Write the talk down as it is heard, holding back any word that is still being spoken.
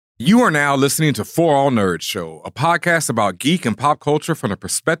You are now listening to For All Nerds Show, a podcast about geek and pop culture from the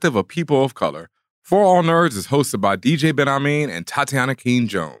perspective of people of color. For All Nerds is hosted by DJ BenHaMeen and Tatiana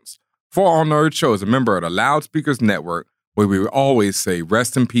King-Jones. For All Nerds Show is a member of the Loudspeakers Network, where we always say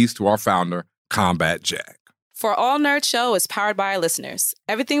rest in peace to our founder, Combat Jack. For All Nerds Show is powered by our listeners.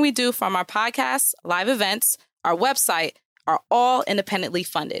 Everything we do, from our podcasts, live events, our website, are all independently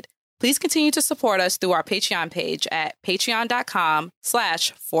funded. Please continue to support us through our Patreon page at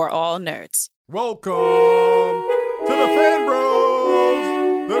patreon.com/forallnerds. Welcome to the Fan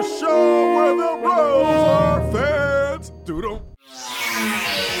Bros, the show where the bros are fans. Doodle.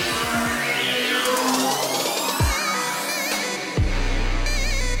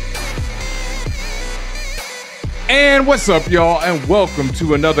 And what's up, y'all, and welcome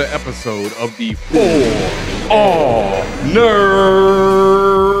to another episode of the For All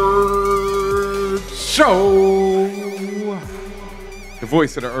Nerds Show. The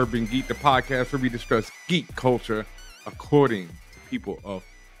voice of the urban geek, the podcast where we discuss geek culture according to people of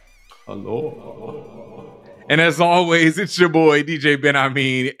color. And as always, it's your boy, DJ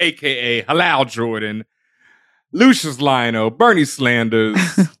BenHaMeen, a.k.a. Halal Jordan, Lucius Lionel, Bernie Slanders,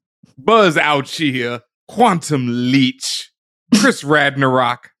 Buzz Ouchia, Quantum Leech, Chris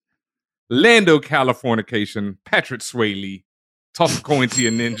Ragnarok, Lando Californication, Patrick Swaley, Toss a Coin to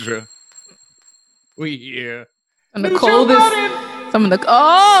your Ninja. We here. Some of the coldest.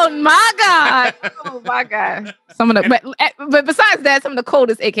 Oh my God. Oh my God. But besides that, some of the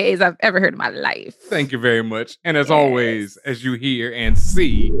coldest AKAs I've ever heard in my life. Thank you very much. And as always, as you hear and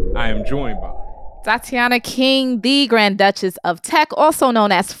see, I am joined by Tatiana King, the Grand Duchess of Tech, also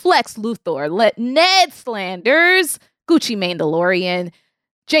known as Flex Luthor, Ned Slanders, Gucci Mandalorian,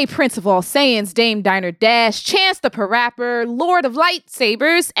 Jay Prince of All Saiyans, Dame Diner Dash, Chance the Parapper, Lord of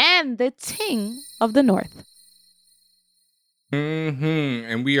Lightsabers, and the Ting of the North.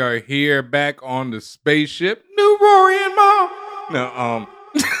 And we are here back on the spaceship. New Rory and Mom. No,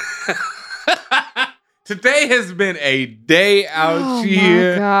 today has been a day out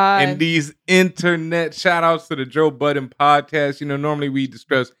here in these internet. Shout outs to the Joe Budden podcast. You know, normally we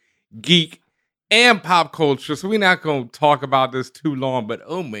discuss geek and pop culture, so we're not going to talk about this too long, but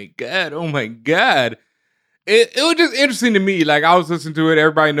oh my God. It was just interesting to me. Like, I was listening to it.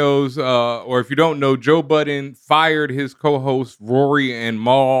 Everybody knows, or if you don't know, Joe Budden fired his co-host Rory and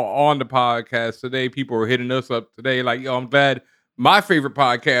Maul on the podcast today. People were hitting us up today like, yo, I'm glad my favorite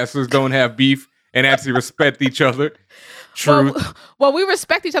podcasters don't have beef and actually respect each other. True. Well, we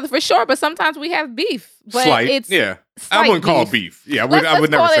respect each other for sure, but sometimes we have beef. But slight, it's I wouldn't call it beef. Yeah, I would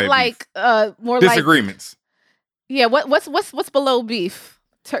never say like more disagreements. Yeah, what's below beef?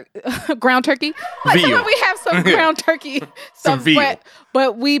 Ground turkey. Like, veal. We have some ground turkey some stuff, veal.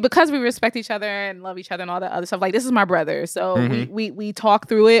 but because we respect each other and love each other and all that other stuff. Like, this is my brother, so we talk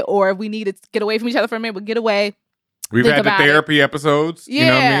through it. Or if we need to get away from each other for a minute, we get away. We've had the therapy episodes. Yeah. You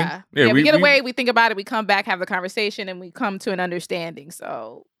know what I mean? Yeah, we get away, we think about it, we come back, have the conversation, and we come to an understanding.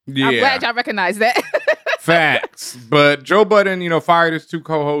 So I'm glad y'all recognize that. Facts. But Joe Budden, fired his two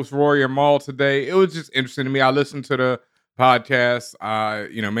co-hosts, Rory and Maul, today. It was just interesting to me. I listened to the podcast.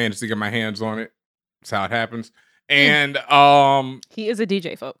 Managed to get my hands on it. That's how it happens. And he is a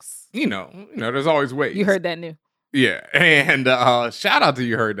DJ, folks. There's always ways. You heard that new. Yeah. And shout out to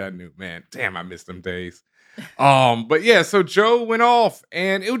You Heard That New, man. Damn, I missed them days. But yeah, so Joe went off,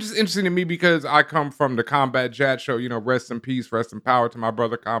 and it was just interesting to me because I come from the Combat Jack show, rest in peace, rest in power to my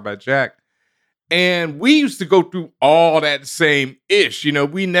brother Combat Jack. And we used to go through all that same ish.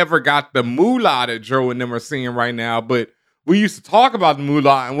 We never got the moolah that Joe and them are seeing right now, but we used to talk about the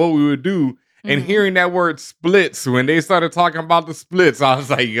moolah and what we would do. And hearing that word splits, when they started talking about the splits, I was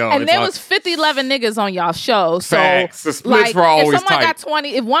like, yo. And there was 11 niggas on y'all show. So facts. The splits were always if someone tight. got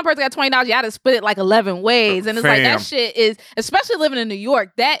 20, if one person got $20, you had to split it like 11 ways. And it's like, that shit is, especially living in New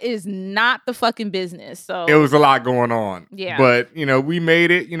York, that is not the fucking business. So it was a lot going on. Yeah. But, we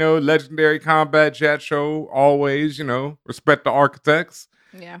made it, legendary Combat Chat show, always, respect the architects.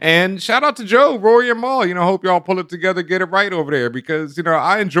 Yeah. And shout out to Joe, Rory, and Maul. Hope y'all pull it together, get it right over there, because,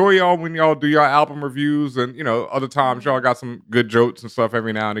 I enjoy y'all when y'all do your album reviews, and, other times y'all got some good jokes and stuff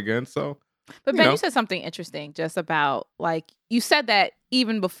every now and again. So, but Ben, you said something interesting just about, like, you said that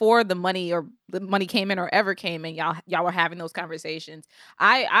even before the money came in or ever came in, y'all were having those conversations.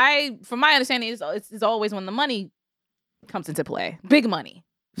 I from my understanding, it's always when the money comes into play, big money,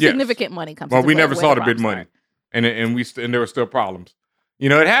 significant money comes. Well, into we play, never saw the big money, and there were still problems.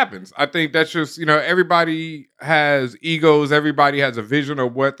 It happens. I think that's just, everybody has egos. Everybody has a vision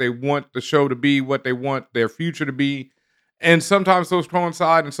of what they want the show to be, what they want their future to be. And sometimes those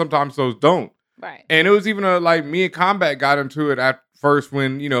coincide and sometimes those don't. Right. And it was even like me and Combat got into it first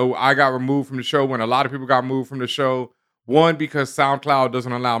when, I got removed from the show, when a lot of people got removed from the show. One, because SoundCloud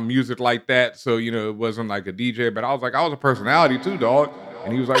doesn't allow music like that. So, it wasn't like a DJ, but I was a personality too, dog.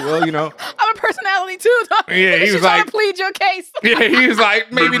 And he was like, well, I'm a personality too, dog. Yeah, he was like, to plead your case. Yeah, he was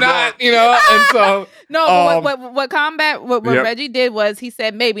like, maybe not, and so. No, but what Reggie did was he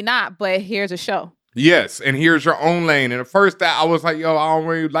said, maybe not, but here's a show. Yes, and here's your own lane. And at first I was like, yo, I don't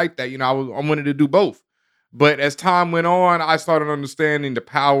really like that. I wanted to do both. But as time went on, I started understanding the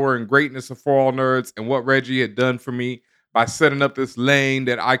power and greatness of For All Nerds and what Reggie had done for me by setting up this lane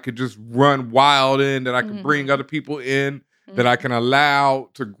that I could just run wild in, that I could bring other people in, that I can allow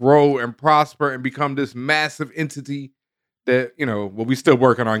to grow and prosper and become this massive entity that, we're still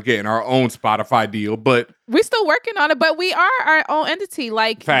working on getting our own Spotify deal, but we're still working on it, but we are our own entity.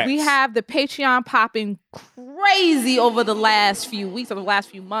 Like, facts. We have the Patreon popping crazy over the last few weeks or the last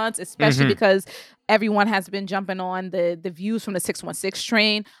few months, especially because everyone has been jumping on the views from the 616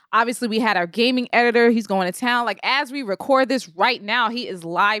 train. Obviously, we had our gaming editor. He's going to town. Like, as we record this right now, he is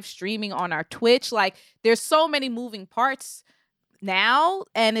live streaming on our Twitch. Like, there's so many moving parts now,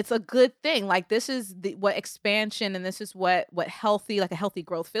 and it's a good thing. Like, this is what expansion and this is what healthy, like a healthy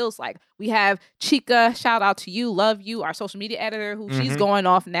growth feels like. We have Chica, shout out to you, love you, our social media editor, who she's going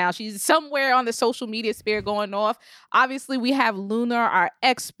off now. She's somewhere on the social media sphere going off. Obviously, we have Luna, our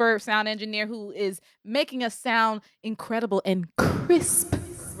expert sound engineer, who is making us sound incredible and crisp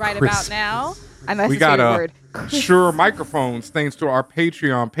about now. And that's we got Shure microphones thanks to our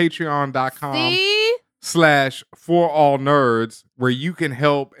Patreon, patreon.com. See? /For All Nerds, where you can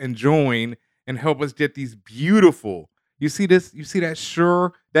help and join and help us get these beautiful. You see this? You see that?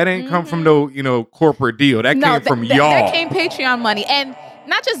 Sure, that ain't come from no corporate deal. That came from y'all. That came Patreon money, and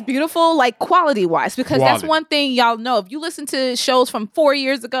not just beautiful, like quality wise, because that's one thing y'all know. If you listen to shows from 4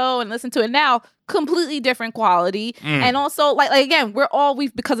 years ago and listen to it now, completely different quality. And also, like again,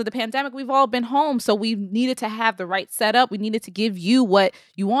 because of the pandemic, we've all been home, so we needed to have the right setup. We needed to give you what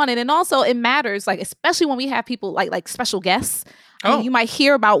you wanted, and also it matters, like especially when we have people like special guests. I mean, you might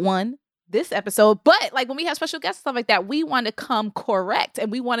hear about one this episode, but like when we have special guests and stuff like that, we want to come correct,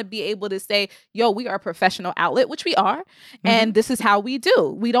 and we want to be able to say, yo, we are a professional outlet, which we are, and this is how we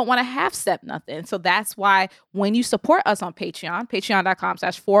do. We don't want to half step nothing. So that's why when you support us on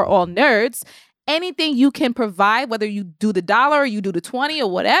patreon.com/forallnerds, anything you can provide, whether you do the $1 or you do the 20 or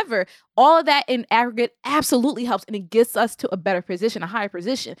whatever, all of that in aggregate absolutely helps, and it gets us to a better position, a higher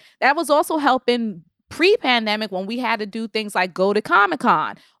position. That was also helping pre-pandemic when we had to do things like go to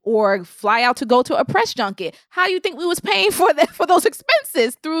Comic-Con or fly out to go to a press junket. How do you think we was paying for those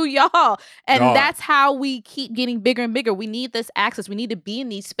expenses? Through y'all. And that's how we keep getting bigger and bigger. We need this access. We need to be in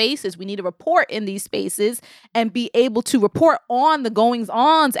these spaces. We need to report in these spaces and be able to report on the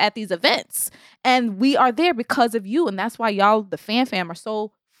goings-ons at these events. And we are there because of you. And that's why y'all, the fam, are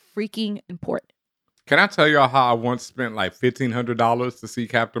so freaking important. Can I tell y'all how I once spent like $1,500 to see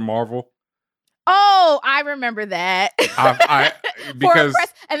Captain Marvel? Oh, I remember that. Because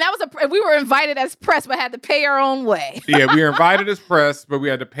press, and that was we were invited as press, but had to pay our own way. Yeah, we were invited as press, but we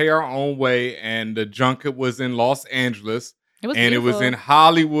had to pay our own way. And the junket was in Los Angeles, it was in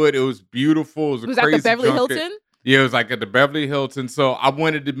Hollywood. It was beautiful. It was at the Beverly junket. Hilton. Yeah, it was like at the Beverly Hilton. So I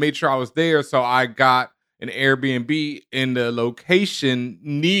wanted to make sure I was there. So I got an Airbnb in the location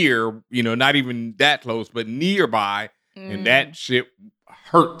near, not even that close, but nearby, and that shit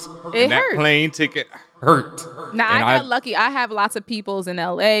hurt. That plane ticket hurt. Now, I got lucky. I have lots of peoples in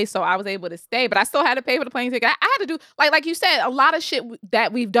LA, so I was able to stay, but I still had to pay for the plane ticket. I had to do, like you said, a lot of shit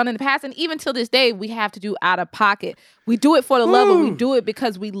that we've done in the past, and even till this day, we have to do out of pocket. We do it for the love, and we do it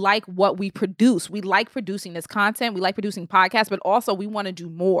because we like what we produce. We like producing this content. We like producing podcasts, but also we want to do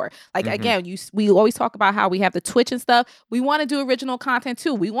more. Like, again, we always talk about how we have the Twitch and stuff. We want to do original content,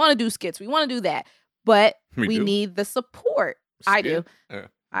 too. We want to do skits. We want to do that, but we need the support. I do.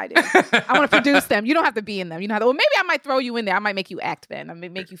 I do. I want to produce them. You don't have to be in them. You know, well, maybe I might throw you in there. I might make you act then. I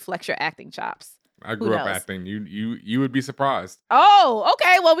might make you flex your acting chops. I grew up acting. You would be surprised. Oh,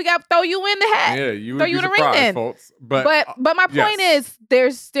 okay. Well, we got to throw you in the hat. Yeah, you would be surprised, folks. But my point is,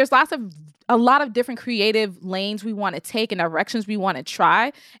 there's a lot of different creative lanes we want to take and directions we want to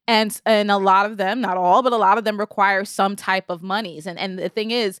try, and a lot of them, not all, but a lot of them require some type of monies. And the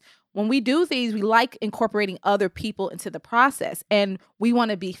thing is, when we do things, we like incorporating other people into the process, and we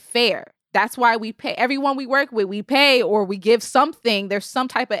want to be fair. That's why we pay everyone we work with. We pay or we give something. There's some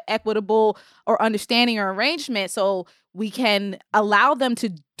type of equitable or understanding or arrangement so we can allow them to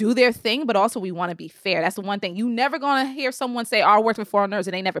do their thing, but also we want to be fair. That's the one thing. You never going to hear someone say, I worked with 4 nerds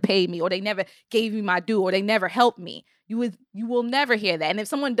and they never paid me, or they never gave me my due, or they never helped me. You will never hear that. And if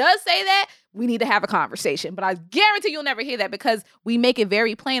someone does say that, we need to have a conversation. But I guarantee you'll never hear that because we make it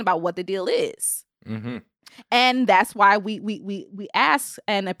very plain about what the deal is. Mm-hmm. And that's why we ask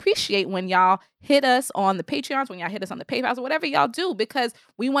and appreciate when y'all hit us on the Patreons, when y'all hit us on the PayPals, or whatever y'all do, because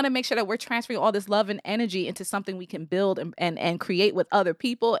we want to make sure that we're transferring all this love and energy into something we can build and create with other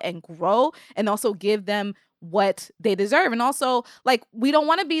people and grow, and also give them what they deserve. And also, like, we don't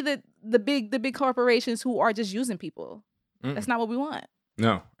want to be the big corporations who are just using people. That's not what we want.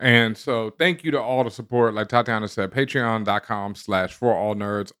 No. And so thank you to all the support. Like Tatiana said,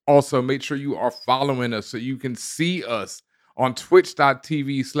 patreon.com/forallnerds. Also, make sure you are following us so you can see us on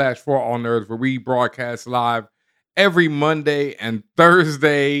twitch.tv/forallnerds, where we broadcast live every Monday and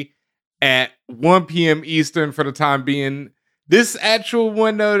Thursday at 1 p.m. Eastern for the time being. This actual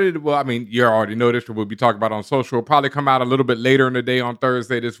one, though, well, I mean, you already know this, we'll be talking about on social. It'll probably come out a little bit later in the day on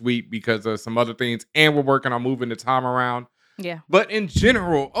Thursday this week because of some other things. And we're working on moving the time around. Yeah. But in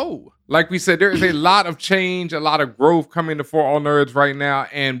general, like we said, there is a lot of change, a lot of growth coming to For All Nerds right now.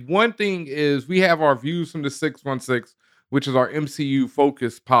 And one thing is we have our Views from the 616, which is our MCU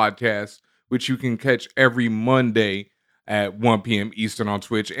focused podcast, which you can catch every Monday at 1 p.m. Eastern on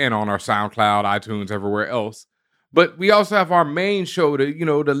Twitch and on our SoundCloud, iTunes, everywhere else. But we also have our main show,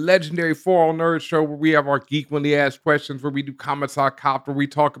 the legendary For All Nerds show, where we have our Geek When They Ask Questions, where we do Comments I Copped, where we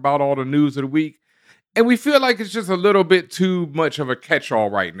talk about all the news of the week. And we feel like it's just a little bit too much of a catch-all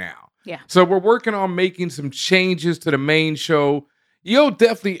right now. Yeah. So we're working on making some changes to the main show. You'll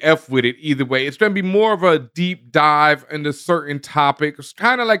definitely F with it either way. It's going to be more of a deep dive into certain topics.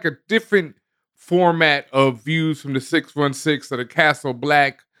 Kind of like a different format of Views from the 616 or the Castle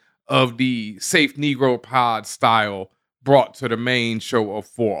Black of the Safe Negro Pod style brought to the main show of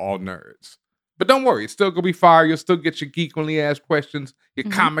For All Nerds. But don't worry, it's still going to be fire. You'll still get your Geek Only Ask Questions,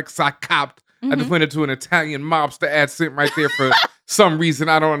 your Comics I Copped. I just went into an Italian mobster accent right there for some reason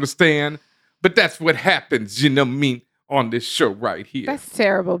I don't understand. But that's what happens, you know what I mean, on this show right here. That's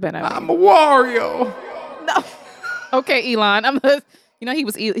terrible, BenHaMeen. I'm a Wario. No. Okay, Elon. He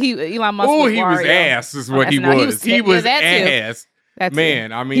was Elon Musk. Oh, he was ass is what he was. He was ass. That's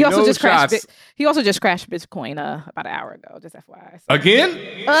man, it. I mean, he also no just shots. He also just crashed Bitcoin about an hour ago, just FYI. So. Again?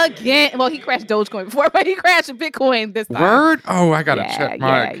 Well, he crashed Dogecoin before, but he crashed Bitcoin this time. Word? Oh, I gotta check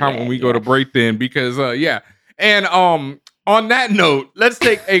my account when we go to break then because And on that note, let's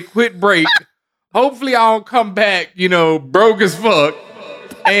take a quick break. Hopefully I don't come back, broke as fuck.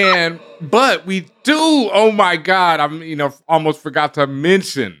 But we do, oh my God, almost forgot to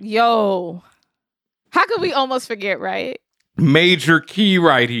mention. Yo. How could we almost forget, right? Major key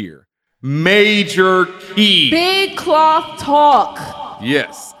right here. Major key. Big cloth talk.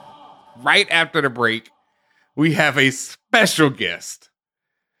 Yes. Right after the break, we have a special guest.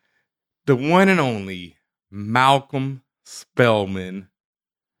 The one and only Malcolm Spellman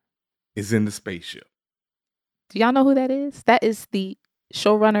is in the spaceship. Do y'all know who that is? That is the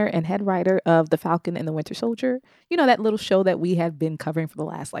showrunner and head writer of The Falcon and the Winter Soldier. You know, that little show that we have been covering for the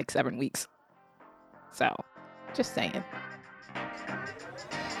last 7 weeks. So, just saying.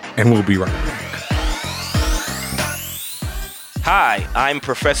 And we'll be right back. Hi, I'm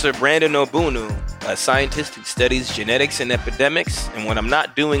Professor Brandon Obunu, a scientist who studies genetics and epidemics, and when I'm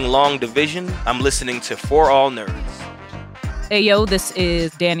not doing long division, I'm listening to For All Nerds. Hey yo, this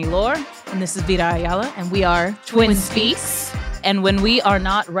is Danny Lore, and this is Vida Ayala, and we are Twin Speaks. And when we are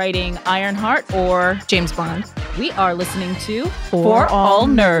not writing Ironheart or James Bond, we are listening to For All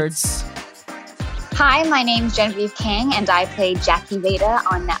Nerds. Hi, my name's Genevieve King, and I play Jackie Veda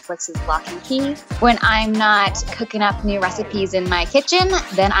on Netflix's Lock and Key. When I'm not cooking up new recipes in my kitchen,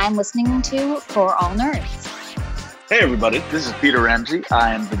 then I'm listening to For All Nerds. Hey everybody, this is Peter Ramsey.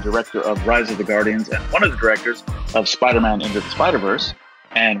 I am the director of Rise of the Guardians and one of the directors of Spider-Man Into the Spider-Verse.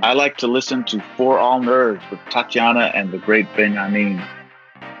 And I like to listen to For All Nerds with Tatiana and the great BenHaMeen.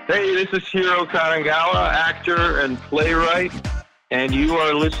 Hey, this is Hiro Kanagawa, actor and playwright. And you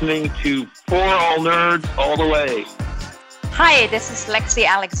are listening to For All Nerds all the way. Hi, this is Lexi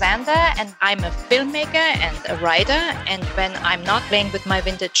Alexander, and I'm a filmmaker and a writer. And when I'm not playing with my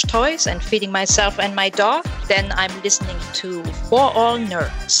vintage toys and feeding myself and my dog, then I'm listening to For All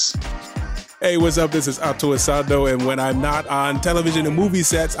Nerds. Hey, what's up? This is Ato Asado, and when I'm not on television and movie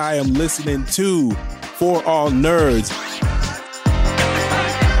sets, I am listening to For All Nerds.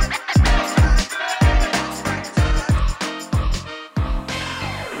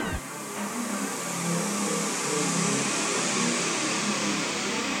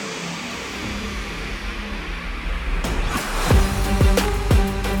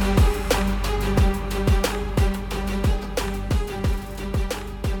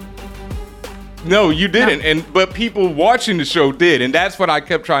 No, you didn't. But people watching the show did. And that's what I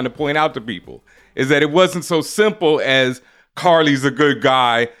kept trying to point out to people, is that it wasn't so simple as Carly's a good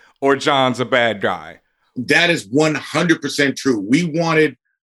guy or John's a bad guy. That is 100% true. We wanted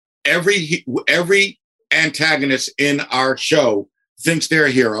every antagonist in our show thinks they're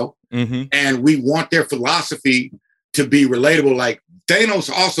a hero. Mm-hmm. And we want their philosophy to be relatable. Like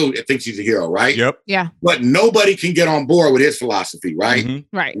Thanos also thinks he's a hero, right? Yep. Yeah. But nobody can get on board with his philosophy, right?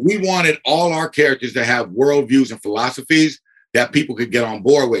 Mm-hmm. Right. We wanted all our characters to have worldviews and philosophies that people could get on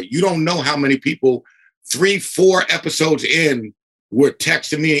board with. You don't know how many people 3-4 episodes in were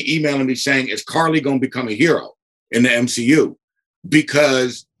texting me and emailing me saying, is Carly going to become a hero in the MCU?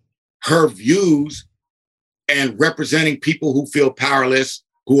 Because her views and representing people who feel powerless,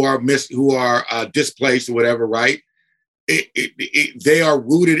 who are displaced or whatever, right? They are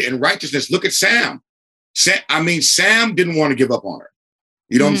rooted in righteousness. Look at Sam. Sam didn't want to give up on her.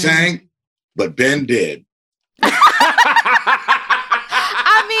 You know what I'm saying? But Ben did.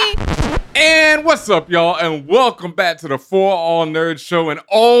 And what's up, y'all? And welcome back to the For All Nerds show. And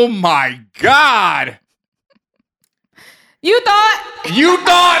oh my God. You thought?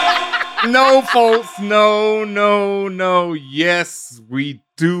 No, folks. No. Yes, we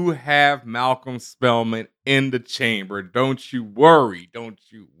do have Malcolm Spellman in the chamber. Don't you worry.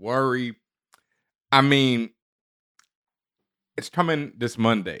 I mean, it's coming this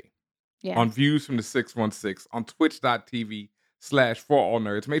Monday on Views from the 616 on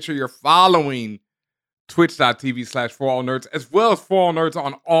twitch.tv/forallnerds. Make sure you're following twitch.tv/forallnerds, as well as For All Nerds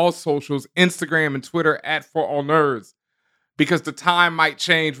on all socials, Instagram and Twitter @forallnerds. Because the time might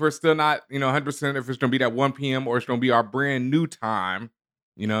change. We're still not, 100% if it's going to be that 1 p.m. or it's going to be our brand new time.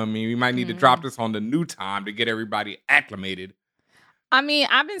 You know what I mean? We might need to drop this on the new time to get everybody acclimated. I mean,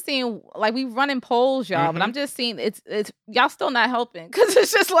 I've been seeing, like, we running polls, y'all, but I'm just seeing it's y'all still not helping, because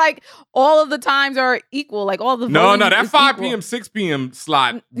it's just like all of the times are equal, like all the No, that 5 equal. p.m., 6 p.m.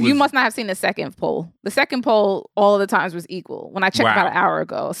 slot. You must not have seen the second poll. The second poll, all of the times was equal when I checked about an hour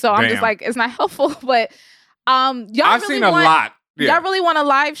ago. So I'm just like, it's not helpful, but y'all I've seen a lot. Yeah. Y'all really want to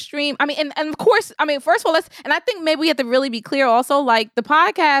live stream? I mean, and of course, I mean, first of all, and I think maybe we have to really be clear also, like the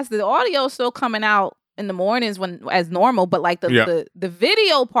podcast, the audio is still coming out in the mornings as normal, but like the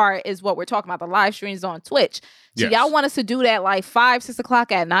video part is what we're talking about, the live streams on Twitch. So y'all want us to do that like 5-6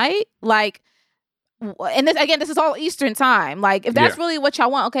 o'clock at night? Like, and this is all Eastern time. Like, if that's really what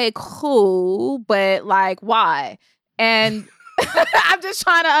y'all want, okay, cool, but like, why? And I'm just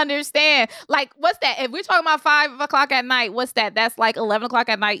trying to understand, like, what's that? If we're talking about 5 o'clock at night, what's that? That's like 11 o'clock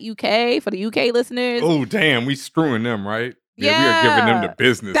at night UK for the UK listeners. Oh, damn, we screwing them, right? Yeah, we are giving them the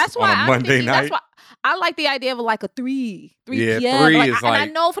business on a Monday night. That's why I like the idea of like a 3 yeah, p.m. 3 like, is and like, I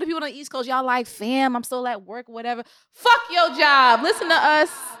know for the people on the East Coast, y'all like, fam, I'm still at work or whatever. Fuck your job. Listen to us.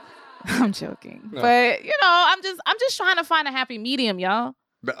 I'm joking. No. But, I'm just trying to find a happy medium, y'all.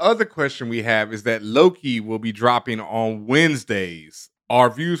 The other question we have is that Loki will be dropping on Wednesdays. Our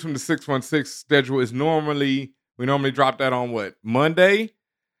Views from the 616 schedule is we normally drop that on what, Monday?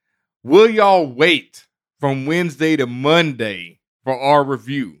 Will y'all wait from Wednesday to Monday for our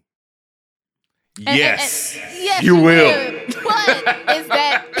review? Yes, you will. But is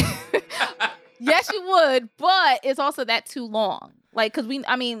that yes, you would, but it's also that too long. Like, because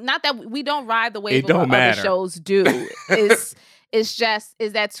not that we don't ride the wave of what other shows do. It's just,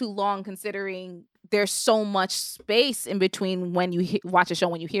 is that too long considering there's so much space in between when you watch a show,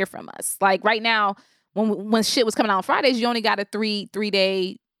 when you hear from us. Like right now, when shit was coming out on Fridays, you only got a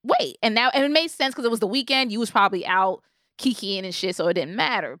three-day wait. And it made sense because it was the weekend. You was probably out kikiing and shit, so it didn't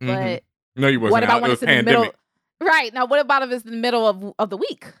matter. But no, you wasn't. What about when it's in the middle? Right. Now, what about if it's in the middle of the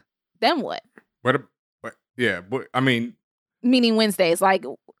week? Then what? Yeah, but I mean, meaning Wednesdays, like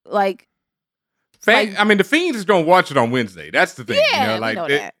the Fiends is gonna watch it on Wednesday. That's the thing. Yeah, we know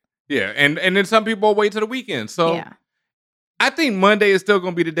that. Yeah, and then some people wait till the weekend. So I think Monday is still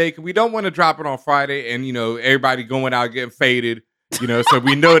gonna be the day because we don't want to drop it on Friday and everybody going out getting faded. So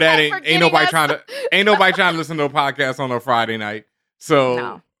we know that ain't nobody trying to listen to a podcast on a Friday night.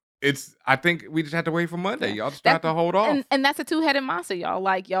 So I think we just have to wait for Monday. Y'all just have to hold off. And that's a two-headed monster, y'all.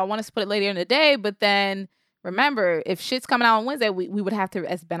 Like, y'all want us to put it later in the day, but then remember, if shit's coming out on Wednesday, we would have to,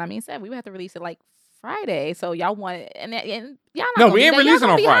 as BenHaMeen said, we would have to release it like Friday. So y'all want it, and y'all not. No, we ain't releasing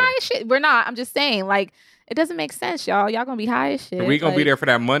on Friday. Shit. We're not. I'm just saying, like, it doesn't make sense, y'all. Y'all gonna be high as shit. We gonna be there for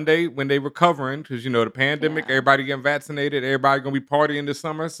that Monday when they recovering, because the pandemic, everybody getting vaccinated, everybody gonna be partying this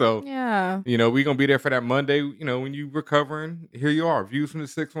summer. So we gonna be there for that Monday. When you recovering, here you are, Views from the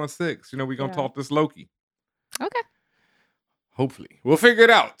 616. We gonna talk this Loki. Okay. Hopefully, we'll figure it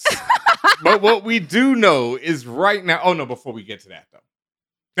out. But what we do know is right now. Oh no! Before we get to that though,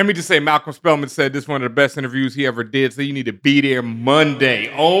 Let me just say, Malcolm Spellman said this is one of the best interviews he ever did, so you need to be there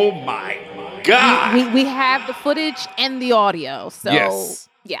Monday. Oh, my God. We have the footage and the audio, so yes.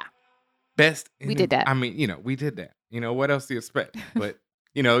 Yeah. Best. We did that. I mean, we did that. What else do you expect? But,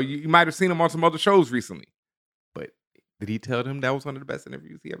 you might have seen him on some other shows recently. But did he tell them that was one of the best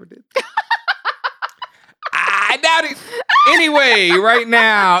interviews he ever did? I doubt it. Anyway, right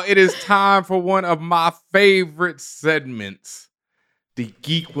now, it is time for one of my favorite segments. The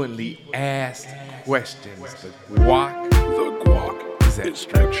Geekly Asked Questions. The guac is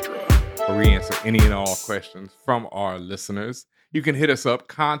extra. Where we answer any and all questions from our listeners. You can hit us up,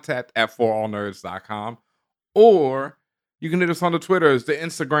 contact@forallnerds.com, or you can hit us on the Twitters, the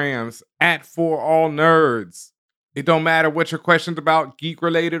Instagrams, @forallnerds. It don't matter what your question's about,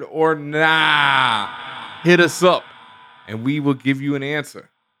 geek-related or nah. Hit us up, and we will give you an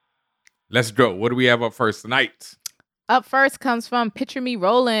answer. Let's go. What do we have up first tonight? Up first comes from Picture Me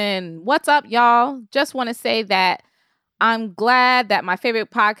Rollin'. What's up, y'all? Just want to say that I'm glad that my favorite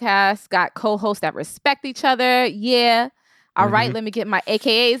podcast got co-hosts that respect each other. Yeah. All right, let me get my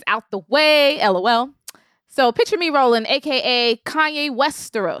AKAs out the way. LOL. So Picture Me Rollin', AKA Kanye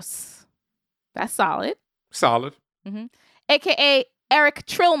Westeros. That's solid. Solid. Mm-hmm. AKA Eric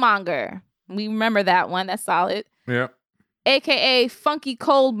Trillmonger. We remember that one. That's solid. Yeah. AKA Funky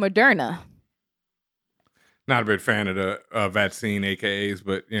Cold Moderna. Not a big fan of the vaccine AKAs,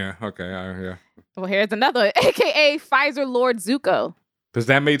 but yeah, okay, yeah. Well, here's another, AKA Pfizer Lord Zuko. Does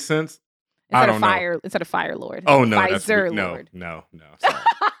that make sense? Instead of Fire Lord. Oh no, Pfizer Lord. No. Sorry.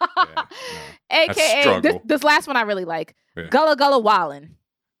 Yeah, no. AKA this last one I really like. Yeah. Gullah Gullah Wallin.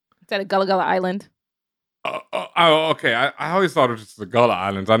 Instead of Gullah Gullah Island. Okay. I always thought it was just the Gullah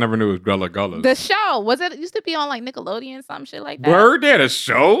Islands. I never knew it was Gullah Gullas. The show it used to be on like Nickelodeon, some shit like that. Word, there, a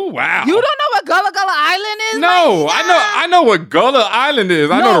show? Wow. You don't know what Gullah Gullah Island is? No, I know what Gullah Island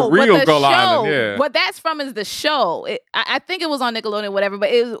is. I know the real Gullah Island. Yeah. What that's from is the show. I think it was on Nickelodeon, or whatever, but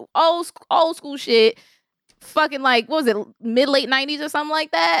it was old school shit. Fucking like, what was it, mid-late 90s or something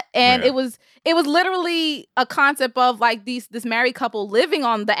like that? And it was literally a concept of like this married couple living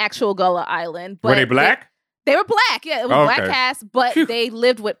on the actual Gullah Island. But were they black? They were black, yeah. It was black cast, but they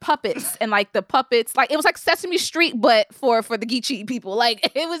lived with puppets, and like the puppets, like it was like Sesame Street, but for the Geechee people.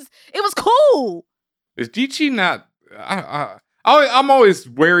 Like it was cool. Is Geechee not? I'm always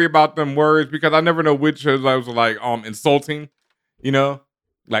wary about them words because I never know which of those are like insulting.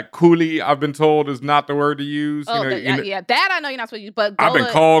 Like coolie, I've been told is not the word to use. Oh, yeah, that I know you're not supposed to use. But Gullah, I've been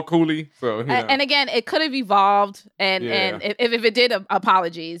called coolie, so and again, it could have evolved, and if it did,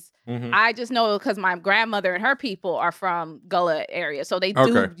 apologies. Mm-hmm. I just know because my grandmother and her people are from Gullah area, so they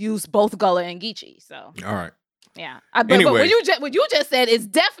do use both Gullah and Geechee. So all right, yeah. But what you just said is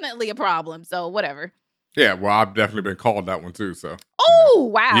definitely a problem. So whatever. Yeah, well, I've definitely been called that one too. So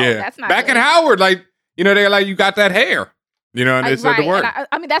wow, yeah, that's not back good. in Howard, like they're like you got that hair. And they said the word.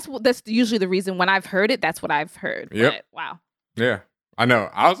 I mean, that's usually the reason when I've heard it. That's what I've heard. Yep. But, wow. Yeah, I know.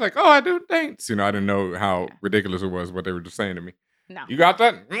 I was like, I do. Thanks. I didn't know how ridiculous it was what they were just saying to me. No. You got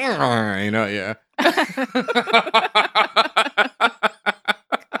that? Yeah.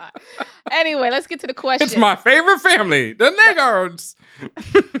 Anyway, let's get to the question. It's my favorite family, the niggards.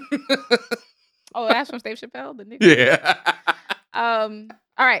 Oh, that's from Dave Chappelle, the niggards. Yeah. All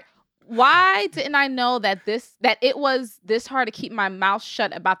right. Why didn't I know that it was this hard to keep my mouth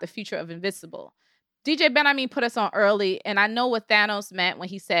shut about the future of Invincible? DJ BenHaMeen put us on early, and I know what Thanos meant when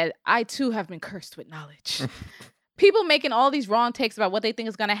he said, I too have been cursed with knowledge. People making all these wrong takes about what they think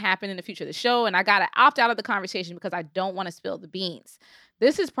is going to happen in the future of the show, and I got to opt out of the conversation because I don't want to spill the beans.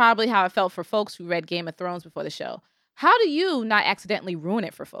 This is probably how it felt for folks who read Game of Thrones before the show. How do you not accidentally ruin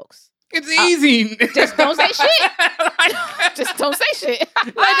it for folks? It's easy. Just don't say shit. Just don't say shit.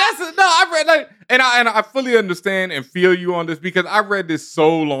 I read and I fully understand and feel you on this because I read this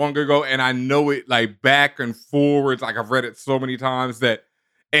so long ago and I know it like back and forwards. Like I've read it so many times that.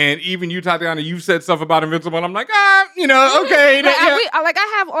 And even you, Tatiana, you said stuff about Invincible, and I'm like, okay.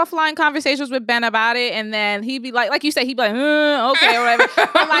 I have offline conversations with Ben about it, and then he'd be like you said, he'd be like, okay, or whatever.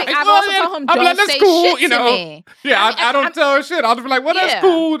 But like, I've also told him, don't say shit to me. Yeah, I don't tell her shit. I'll just be like, that's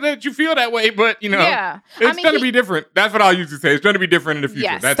cool that you feel that way, but it's going to be different. That's what I'll usually say. It's going to be different in the future.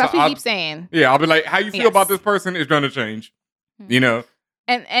 Yes, that's stuff he keeps saying. Yeah, I'll be like, how you feel about this person is going to change.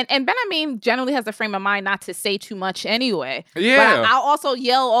 And BenHaMeen generally has a frame of mind not to say too much anyway. Yeah. But I'll also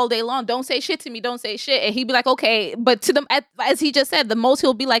yell all day long, don't say shit to me, don't say shit. And he'd be like, okay. But to them, as he just said, the most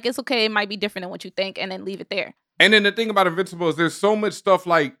he'll be like, it's okay, it might be different than what you think, and then leave it there. And then the thing about Invincible is there's so much stuff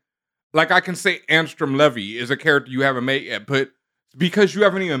like I can say Amstrom Levy is a character you haven't met yet, but because you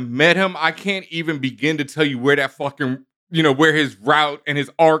haven't even met him, I can't even begin to tell you where that fucking where his route and his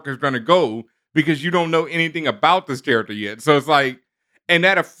arc is going to go because you don't know anything about this character yet. So it's like, and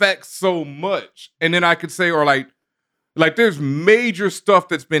that affects so much. And then I could say, or like there's major stuff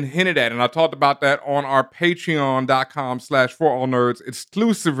that's been hinted at. And I talked about that on our patreon.com/forallnerds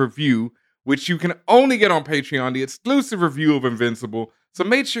exclusive review, which you can only get on Patreon, the exclusive review of Invincible. So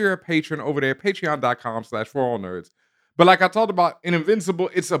make sure you're a patron over there, patreon.com/forallnerds. But like I talked about in Invincible,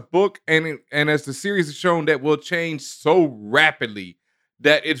 it's a book, and as the series has shown, that will change so rapidly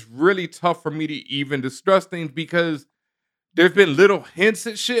that it's really tough for me to even discuss things because there's been little hints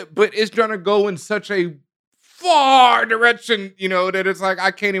at shit, but it's gonna go in such a far direction, that it's like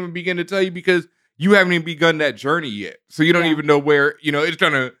I can't even begin to tell you because you haven't even begun that journey yet. So you don't even know where, it's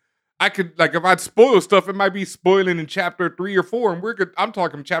gonna. I could, like, if I'd spoil stuff, it might be spoiling in chapter 3 or 4, and I'm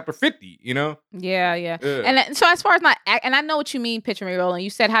talking chapter 50, Yeah. And so as far as and I know what you mean, Picture Me Rolling. You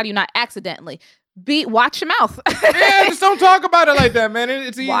said, how do you not accidentally? Watch your mouth. Yeah, just don't talk about it like that, man.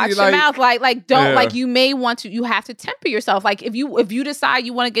 It's easy. Watch your mouth. Don't, you may want to, you have to temper yourself. Like, if you decide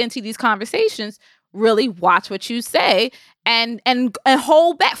you want to get into these conversations, really watch what you say and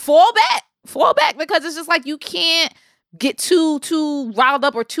hold back, fall back, because it's just like you can't get too riled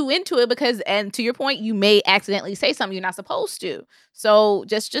up or too into it because, and to your point, you may accidentally say something you're not supposed to. So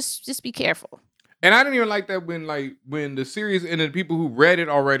just be careful. And I didn't even like that when the series ended, people who read it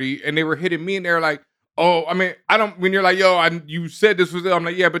already and they were hitting me and they're like, oh, I mean, when you're like, yo, you said this was it. I'm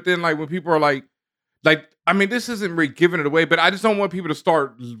like, yeah, but then like when people are like, I mean, this isn't really giving it away, but I just don't want people to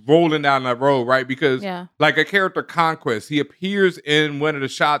start rolling down that road, right? Because like a character Conquest, he appears in one of the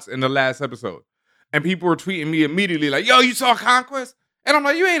shots in the last episode. And people were tweeting me immediately like, yo, you saw Conquest? And I'm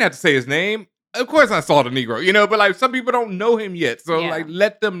like, you ain't have to say his name. Of course I saw the Negro, but like some people don't know him yet. So like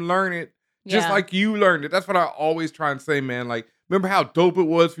let them learn it just like you learned it. That's what I always try and say, man. Like, remember how dope it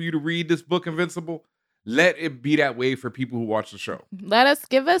was for you to read this book, Invincible? Let it be that way for people who watch the show.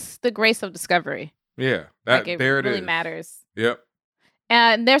 Give us the grace of discovery. Yeah. It really matters. Yep.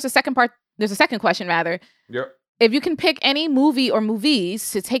 And there's a second question rather. Yep. If you can pick any movie or movies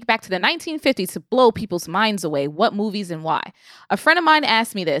to take back to the 1950s to blow people's minds away, what movies and why? A friend of mine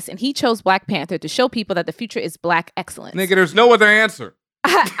asked me this, and he chose Black Panther to show people that the future is Black excellence. Nigga, there's no other answer.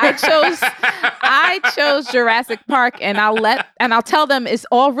 I chose Jurassic Park, and I'll tell them it's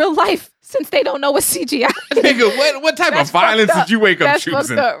all real life since they don't know what CGI is. Nigga, what type of violence did you wake up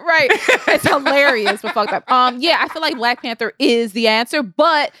choosing? Right. It's hilarious, but fucked up. Yeah, I feel like Black Panther is the answer,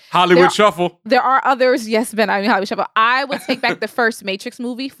 but Hollywood Shuffle. There are others. Yes, Hollywood Shuffle. I would take back the first Matrix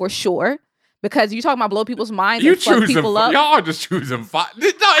movie for sure. Because you talking about blow people's minds and fuck people up. Y'all are just choosing fire. No,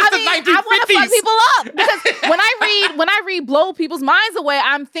 it's the 1950s. I want to fuck people up. Because when I read blow people's minds away,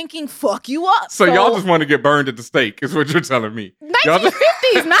 I'm thinking fuck you up. So y'all just want to get burned at the stake, is what you're telling me.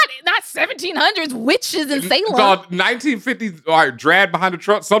 1950s, not 1700s, witches in Salem. 1950s, all right, dragged behind the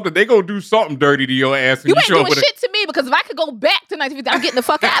truck, something. They gonna do something dirty to your ass. You ain't doing shit to me, because if I could go back to 1950s, I'm getting the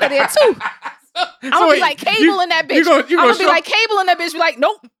fuck out of there too. I'm gonna be like Cable in that bitch. I'm gonna be like Cable in that bitch. Be like,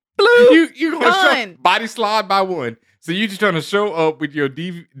 nope. You gonna body slide by one. So you just trying to show up with your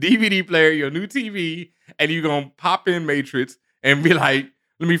DVD player, your new TV, and you gonna pop in Matrix and be like,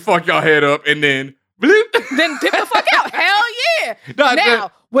 let me fuck y'all head up, and then bloop. Then dip the fuck out. Hell yeah. Now,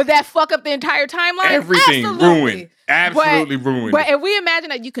 would that fuck up the entire timeline? Everything ruined. Absolutely ruined. But if we imagine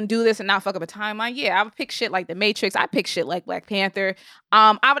that you can do this and not fuck up a timeline, yeah, I would pick shit like The Matrix. I pick shit like Black Panther.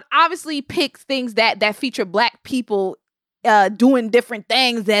 I would obviously pick things that feature Black people doing different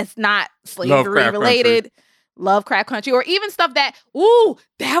things that's not slavery related. Lovecraft Country, or even stuff that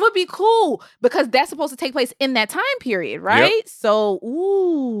would be cool because that's supposed to take place in that time period, right? Yep. So,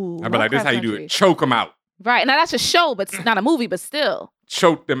 I'd be like, this is how you do it. Choke them out. Right. Now that's a show, but it's not a movie, but still.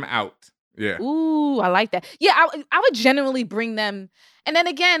 Choke them out. Yeah. Ooh, I like that. Yeah, I would genuinely bring them. And then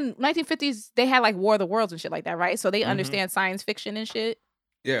again, 1950s, they had like War of the Worlds and shit like that, right? So they understand science fiction and shit.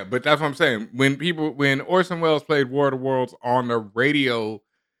 Yeah, but that's what I'm saying. When Orson Welles played War of the Worlds on the radio,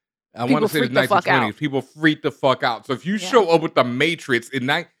 I want to say it's 1920s, people freak the fuck out. So if you show up with The Matrix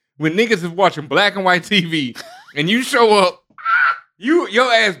when niggas is watching black and white TV and you show up,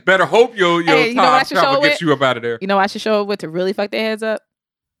 your ass better hope your time travel gets you up out of there. You know what I should show up with to really fuck their heads up?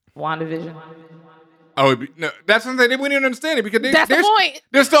 WandaVision. Oh, no, that's something they wouldn't even understand it because that's the point.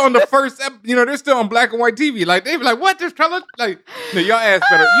 They're still on the first, they're still on black and white TV. Like they be like, "What this trailer?" Like, no, your ass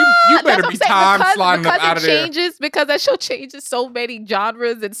better, you better be time sliding up out of there. Because that show changes so many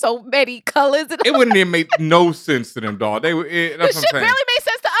genres and so many colors. It wouldn't even make no sense to them, dog. That's what I'm saying. Barely made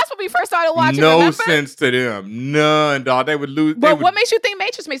sense to us when we first started watching. No remember? sense to them. None, dog. They would lose. But what makes you think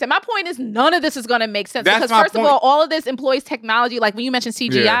Matrix makes sense? My point is none of this is going to make sense. That's because first my of all of this employs technology. Like when you mentioned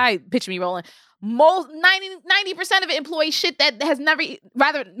CGI, picture me rolling. Most 90% of it employs shit that has never,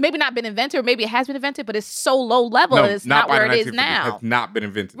 rather maybe not been invented, or maybe it has been invented, but it's so low level and it's not where it is now. It has not been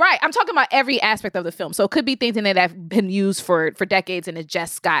invented. Right. I'm talking about every aspect of the film. So it could be things in there that have been used for decades and it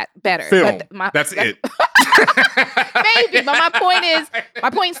just got better. Film. That's it. Maybe. But my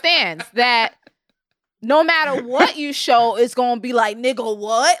point stands that no matter what you show, it's going to be like, nigga,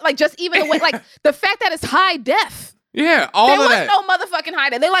 what? Like just even the way, like the fact that it's high def. Yeah, all of that. There was no motherfucking high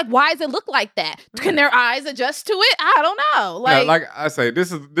def. They're like, why does it look like that? Can their eyes adjust to it? I don't know. Like I say,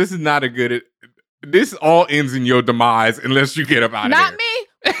 this is not a good. This all ends in your demise unless you get up out of there. Not me.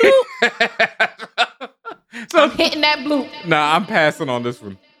 So I'm hitting that blue. Nah, I'm passing on this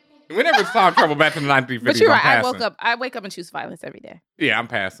one. Whenever it's time travel back to the 1950s, but you're right. I'm I wake up and choose violence every day. Yeah, I'm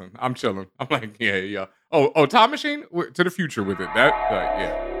passing. I'm chilling. I'm like, yeah. Oh, time machine to the future with it.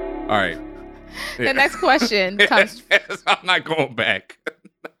 Yeah. All right. Yeah. The next question comes. I'm not going back.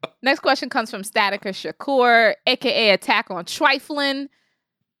 Next question comes from Statica Shakur, aka Attack on Trifling.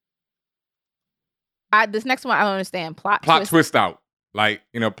 This next one I don't understand. Plot twist out. Like,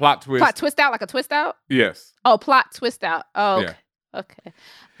 plot twist. Plot twist out like a twist out? Yes. Oh, plot twist out. Oh, okay. Yeah. Okay.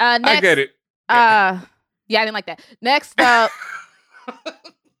 Next, I get it. Yeah, I didn't like that. Next up.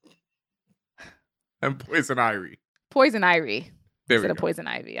 And Poison Ivy. Poison Ivy. There we Instead go. of Poison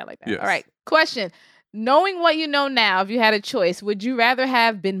Ivy. I like that. Yes. All right. Question. Knowing what you know now, if you had a choice, would you rather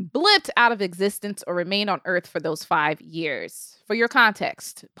have been blipped out of existence or remain on Earth for those 5 years? For your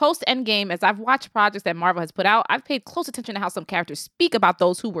context, post-Endgame, as I've watched projects that Marvel has put out, I've paid close attention to how some characters speak about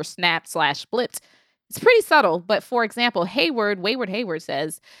those who were snapped/blipped. It's pretty subtle, but for example, Wayward Hayward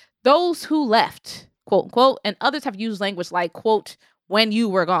says, those who left, quote unquote, and others have used language like, quote, when you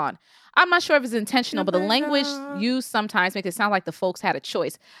were gone. I'm not sure if it's intentional, but the language used sometimes makes it sound like the folks had a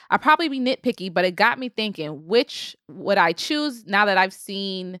choice. I'd probably be nitpicky, but it got me thinking, which would I choose now that I've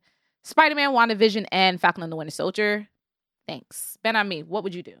seen Spider-Man, WandaVision, and Falcon and the Winter Soldier? Thanks. BenHaMeen, what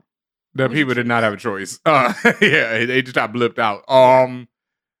would you do? The people did not have a choice. Yeah, they just got blipped out.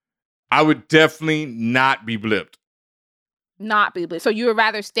 I would definitely not be blipped. Not be blipped. So you would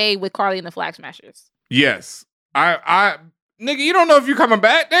rather stay with Carly and the Flag Smashers? Yes. Nigga, you don't know if you're coming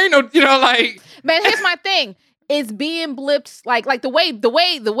back. There ain't no, like. Man, here's my thing: is being blipped like the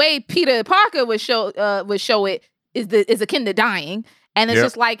way Peter Parker would show it is akin to dying, and it's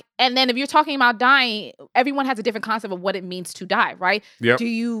just like, and then if you're talking about dying, everyone has a different concept of what it means to die, right? Yep. Do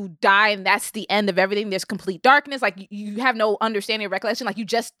you die and that's the end of everything? There's complete darkness, like you have no understanding or recollection, like you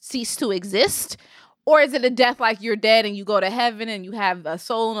just cease to exist. Or is it a death like you're dead and you go to heaven and you have a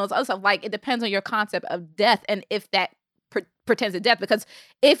soul and all this other stuff? Like, it depends on your concept of death and if that pretends to death. Because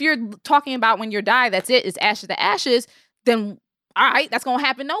if you're talking about when you die, that's it, it's ashes to ashes, then all right, that's going to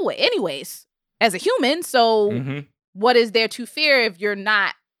happen anyways, as a human. So what is there to fear if you're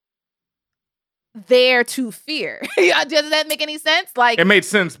not there to fear? Does that make any sense? Like, it made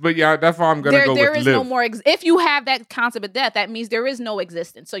sense, but yeah, that's why I'm gonna go there with is live. no more if you have that concept of death, that means there is no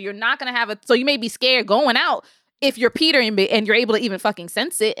existence. So you're not gonna have so you may be scared going out if you're Peter and you're able to even fucking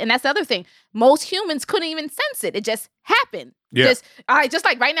sense it. And that's the other thing, most humans couldn't even sense it just happened. Just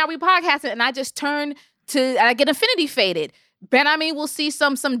like right now we podcasting and I just turn to I get infinity faded. BenHaMeen will see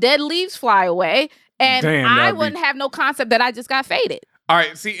some dead leaves fly away and I wouldn't have no concept that I just got faded. All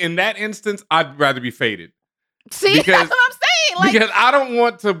right, see, in that instance, I'd rather be faded. See, that's what I'm saying. Like, because I don't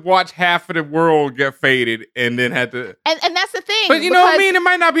want to watch half of the world get faded and then have to. And that's the thing. But you know what I mean? It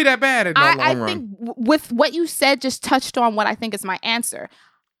might not be that bad in the long run. I think with what you said, just touched on what I think is my answer.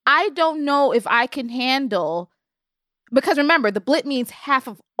 I don't know if I can handle, because remember, the blip means half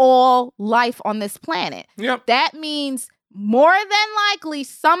of all life on this planet. Yep. That means more than likely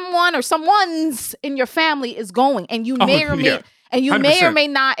someone or someone's in your family is going, and you may or may. And you 100%. May or may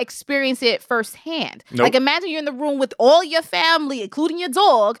not experience it firsthand. Nope. Like, imagine you're in the room with all your family, including your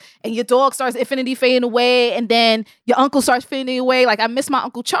dog, and your dog starts infinity fading away, and then your uncle starts fading away. Like, I miss my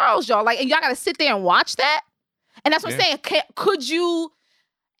Uncle Charles, y'all. Like, and y'all got to sit there and watch that. And that's what I'm saying. Could you,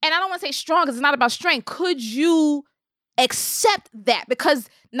 and I don't want to say strong because it's not about strength, could you accept that? Because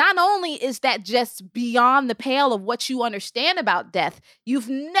not only is that just beyond the pale of what you understand about death, you've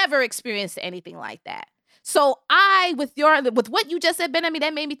never experienced anything like that. So with what you just said, BenHaMeen,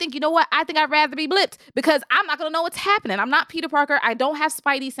 that made me think, you know what? I think I'd rather be blipped because I'm not going to know what's happening. I'm not Peter Parker. I don't have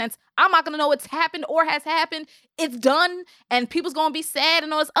Spidey sense. I'm not going to know what's happened or has happened. It's done and people's going to be sad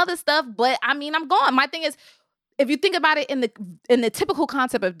and all this other stuff. But I mean, I'm gone. My thing is, if you think about it in the typical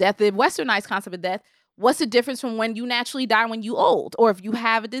concept of death, the westernized concept of death, What's the difference from when you naturally die when you old, or if you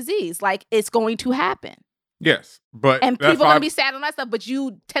have a disease? Like, it's going to happen. Yes, but and people are going to be sad on that stuff, but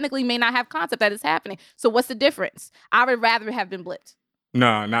you technically may not have concept that it's happening. So what's the difference? I would rather have been blipped.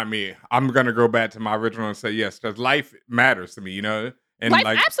 No, not me. I'm going to go back to my original and say yes, because life matters to me, you know? And life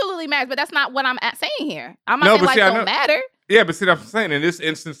absolutely matters, but that's not what I'm saying here. I'm not saying life don't matter. Yeah, but see, that's what I'm saying. In this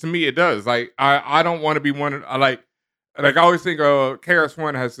instance, to me, it does. Like, I don't want to be one of, like I always think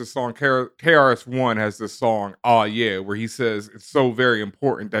KRS-One has this song, KRS-One has this song, Oh Yeah, where he says, it's so very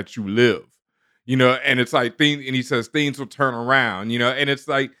important that you live, you know? And it's like, and he says, things will turn around, you know? And it's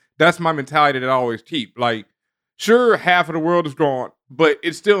like, that's my mentality that I always keep. Like, sure, half of the world is gone, but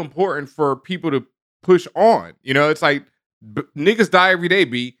it's still important for people to push on. You know, it's like, niggas die every day,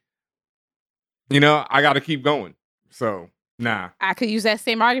 B. You know, I got to keep going. So, nah. I could use that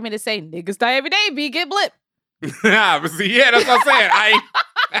same argument to say, niggas die every day, B, get blipped. Nah, but see, yeah, that's what I'm saying.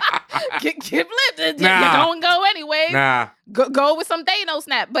 Get blipped. Nah. You don't go anyway. Nah. Go with some Thanos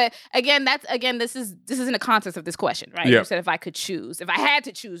snap. But again, this is in the context of this question, right? Yep. You said if I could choose, if I had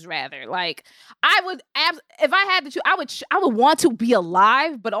to choose, rather, like I would, if I had to choose, I would want to be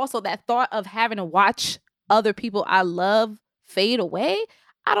alive, but also that thought of having to watch other people I love fade away.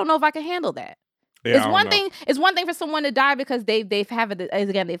 I don't know if I can handle that. Yeah, it's one thing for someone to die because they've had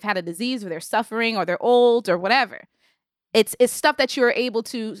a disease or they're suffering or they're old or whatever. It's stuff that you're able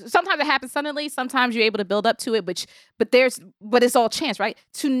to. Sometimes it happens suddenly. Sometimes you're able to build up to it. But it's all chance, right?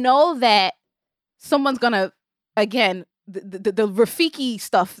 To know that someone's gonna the Rafiki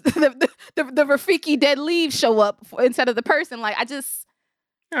stuff, the Rafiki dead leaves show up instead of the person. Like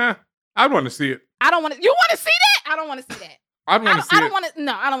I want to see it. I don't want to. You want to see that? I don't want to see that. I want to see it.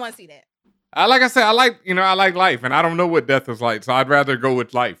 I don't want to see that. Like I said, I like life, and I don't know what death is like, so I'd rather go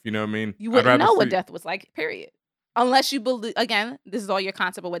with life. You know what I mean? You wouldn't know what death was like, period. Unless you believe, again, this is all your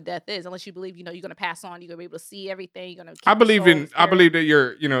concept of what death is. Unless you believe, you're going to pass on, you're going to be able to see everything. You're going to. I believe that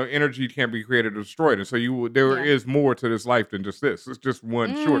your, energy can't be created or destroyed, and so there is more to this life than just this. It's just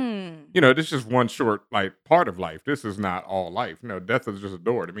one short, this is just one short like part of life. This is not all life. Death is just a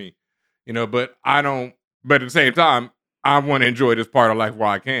door to me. But I don't. But at the same time, I want to enjoy this part of life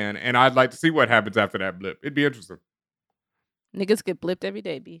while I can, and I'd like to see what happens after that blip. It'd be interesting. Niggas get blipped every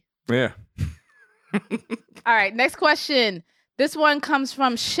day, B. Yeah. All right, next question. This one comes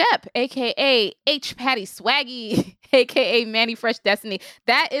from Shep, a.k.a. H. Patty Swaggy, a.k.a. Manny Fresh Destiny.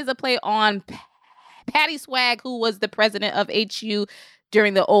 That is a play on Patty Swag, who was the president of HU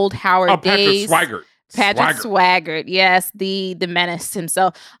during the old Howard days. Patrick Swaggart, yes, the menace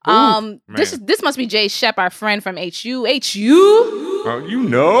himself. This must be Jay Shep, our friend from HU. Oh, you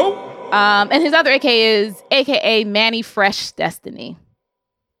know. And his other AKA Manny Fresh Destiny.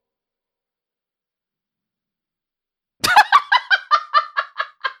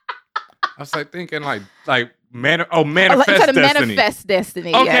 I was like thinking manifest destiny. Manifest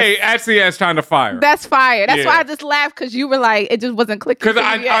destiny. Okay, yes. Actually, that's kind of fire. That's fire. That's why I just laughed because you were like, it just wasn't clicking. Because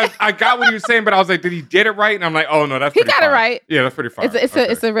I got what you were saying, but I was like, did he get it right? And I'm like, oh no, that's pretty fire. He got it right. Yeah, that's pretty fire.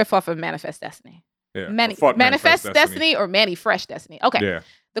 It's a riff off of Manifest Destiny. Yeah. Manifest Destiny or Manny Fresh Destiny. Okay. Yeah.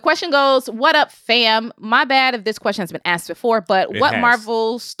 The question goes, what up, fam? My bad if this question has been asked before, but what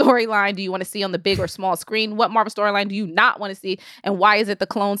Marvel storyline do you want to see on the big or small screen? What Marvel storyline do you not want to see? And why is it the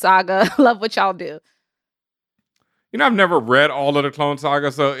Clone Saga? Love what y'all do. I've never read all of the Clone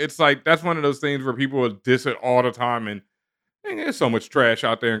Saga, so it's like, that's one of those things where people will diss it all the time, and there's so much trash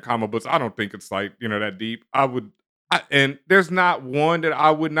out there in comic books. I don't think it's like, that deep. And there's not one that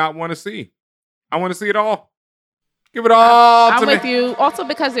I would not want to see. I want to see it all. Give it all I'm with you. Also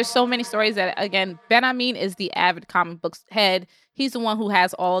because there's so many stories that, again, BenHaMeen is the avid comic books head. He's the one who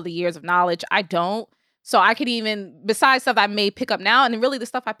has all the years of knowledge. I don't. So I could even, besides stuff I may pick up now, and really the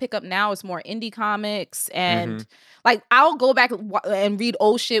stuff I pick up now is more indie comics. And like, I'll go back and read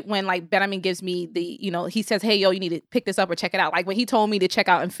old shit when like BenHaMeen gives me he says, hey, yo, you need to pick this up or check it out. Like when he told me to check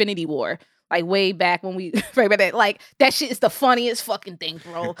out Infinity War. Like way back when like that shit is the funniest fucking thing,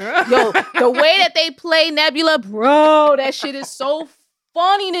 bro. Yo, the way that they play Nebula, bro, that shit is so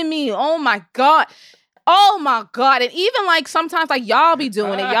funny to me. Oh my God. And even like sometimes like y'all be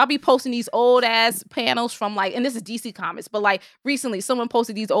doing it. Y'all be posting these old ass panels from like, and this is DC Comics, but like recently someone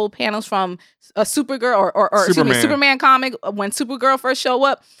posted these old panels from a Supergirl or Superman comic when Supergirl first show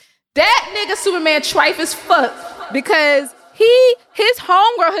up. That nigga Superman trife as fuck because his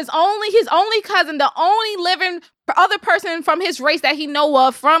homegirl, his only cousin, the only living other person from his race that he know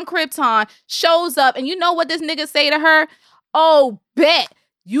of from Krypton shows up, and you know what this nigga say to her? Oh, bet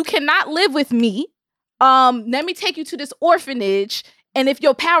you cannot live with me. Let me take you to this orphanage, and if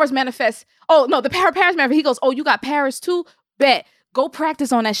your powers manifest, oh no, the powers manifest. He goes, oh, you got powers too? Bet. Go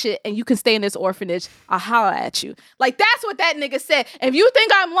practice on that shit and you can stay in this orphanage. I'll holler at you. Like, that's what that nigga said. If you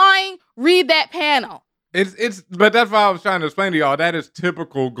think I'm lying, read that panel. But that's why I was trying to explain to y'all. That is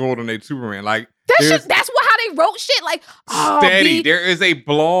typical Golden Age Superman. Like, that's how they wrote shit. Like, steady. There is a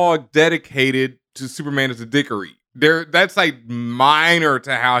blog dedicated to Superman as a dickery. That's like minor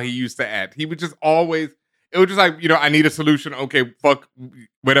to how he used to act. He would just always, it was just like, I need a solution. Okay, fuck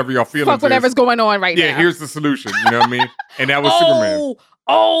whatever y'all feeling. Fuck whatever's going on right now. Yeah, here's the solution. You know what I mean? And that was Superman.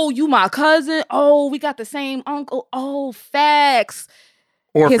 Oh, you my cousin. Oh, we got the same uncle. Oh, facts.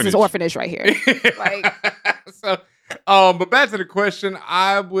 Here's his orphanage right here. But back to the question,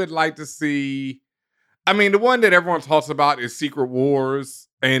 I would like to see, the one that everyone talks about is Secret Wars.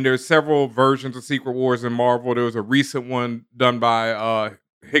 And there's several versions of Secret Wars in Marvel. There was a recent one done by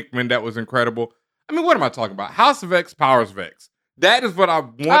Hickman that was incredible. What am I talking about? House of X, Powers of X. That is what I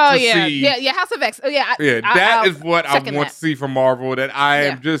want to see. Yeah, House of X. That is what I want to see from Marvel. That I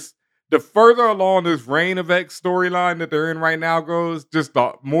am just, the further along this Reign of X storyline that they're in right now goes, just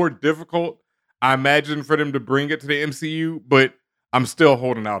the more difficult I imagine for them to bring it to the MCU. But I'm still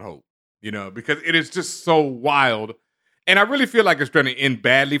holding out hope, because it is just so wild. And I really feel like it's going to end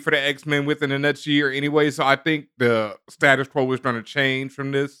badly for the X-Men within the next year anyway. So I think the status quo is going to change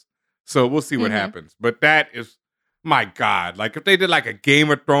from this. So we'll see what happens. But that is, my God, like if they did like a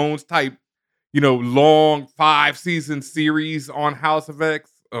Game of Thrones type, long 5-season series on House of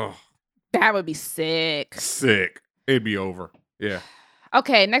X, that would be sick. Sick. It'd be over. Yeah.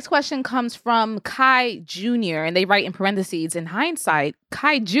 Okay, next question comes from Kai Jr. And they write in parentheses, in hindsight,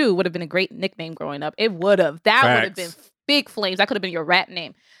 Kaiju would have been a great nickname growing up. It would have. That would have been big flames. That could have been your rap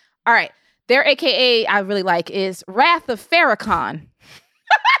name. All right. Their AKA I really like is Wrath of Farrakhan.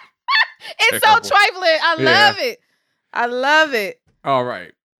 It's so trifling. I love it. I love it. All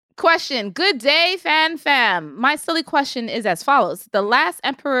right. Question. Good day, fam. My silly question is as follows. The Last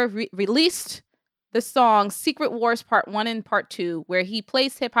Emperor released the song Secret Wars Part 1 and Part 2, where he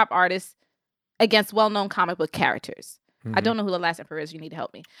plays hip-hop artists against well-known comic book characters. I don't know who the Last Emperor is. You need to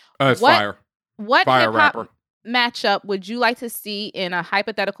help me. It's Fire. What Fire hip-hop rapper matchup would you like to see in a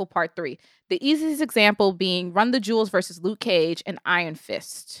hypothetical Part 3? The easiest example being Run the Jewels versus Luke Cage and Iron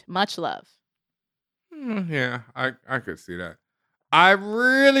Fist. Much love. Yeah, I could see that. I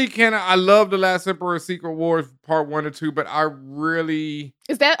really cannot. I love The Last Emperor Secret Wars Part 1 and 2, but I really...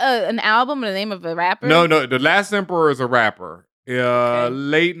 Is that an album or the name of a rapper? No. The Last Emperor is a rapper.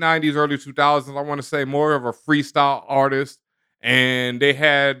 Late 90s, early 2000s, I want to say, more of a freestyle artist. And they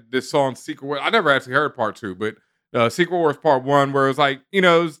had this song Secret Wars. I never actually heard Part 2, but Secret Wars Part 1, where it was like, it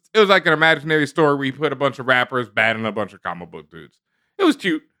was like an imaginary story where you put a bunch of rappers battling a bunch of comic book dudes. It was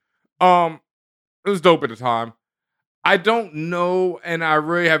cute. It was dope at the time. I don't know, and I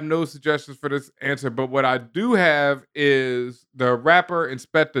really have no suggestions for this answer, but what I do have is the rapper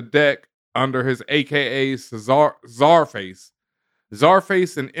Inspector Deck under his AKA Czarface.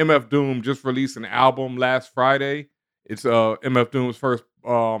 Czarface and MF Doom just released an album last Friday. It's MF Doom's first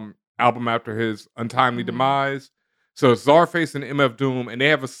album after his untimely demise. So it's Czarface and MF Doom, and they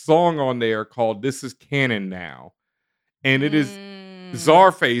have a song on there called This Is Canon Now. And it is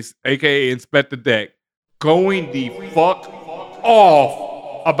Czarface, aka Inspector Deck, going the fuck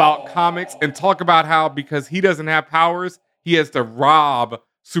off about comics and talk about how because he doesn't have powers, he has to rob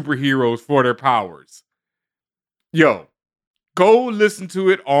superheroes for their powers. Yo, go listen to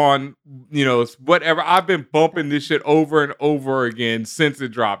it on, whatever. I've been bumping this shit over and over again since it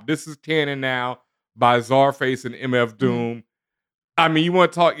dropped. This Is Canon Now by Czarface and MF Doom. You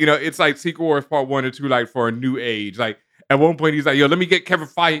want to talk, it's like Secret Wars Part 1 and 2, like for a new age. Like at one point he's like, yo, let me get Kevin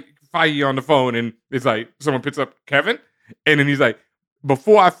Feige on the phone, and it's like someone picks up Kevin, and then he's like,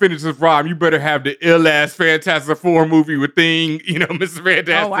 before I finish this rhyme, you better have the ill-ass Fantastic Four movie with Thing, Mr.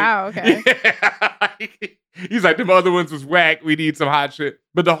 Fantastic. Oh, wow, okay. Yeah. He's like, them other ones was whack, we need some hot shit.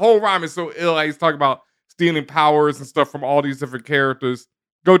 But the whole rhyme is so ill, like he's talking about stealing powers and stuff from all these different characters.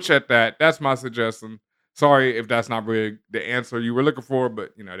 Go check that. That's my suggestion. Sorry if that's not really the answer you were looking for,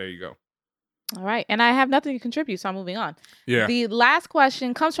 but, there you go. All right. And I have nothing to contribute, so I'm moving on. Yeah. The last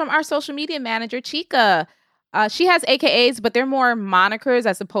question comes from our social media manager, Chica. She has AKAs, but they're more monikers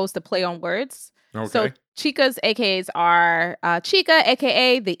as opposed to play on words. Okay. So Chica's AKAs are Chica,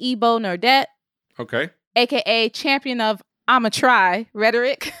 AKA the Ebo Nerdette. Okay. AKA champion of I'ma try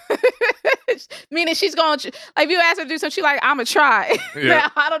rhetoric. Meaning she's going to, like, if you ask her to do something, she's like, I'ma try. Yeah.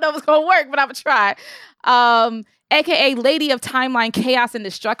 I don't know if it's going to work, but I'ma try. AKA Lady of Timeline Chaos and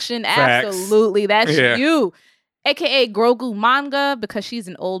Destruction. Facts. Absolutely. That's you. AKA Grogu Manga because she's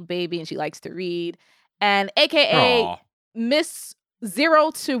an old baby and she likes to read. And AKA Miss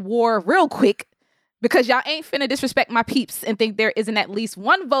Zero to War real quick Because y'all ain't finna disrespect my peeps and think there isn't at least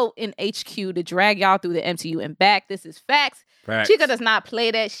one vote in HQ to drag y'all through the MCU and back. This is facts. Chica does not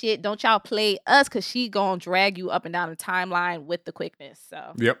play that shit. Don't y'all play us, because she gonna drag you up and down the timeline with the quickness.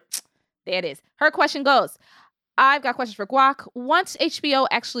 So yep. There it is. Her question goes, I've got questions for Guac. Once HBO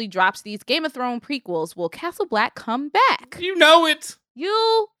actually drops these Game of Thrones prequels, will Castle Black come back? You know it.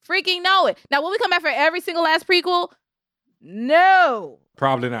 You freaking know it. Now, will we come back for every single last prequel? No.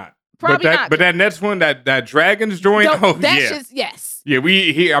 Probably not. Probably not. But that next one, that Dragons joint, that's just, yes. Yeah,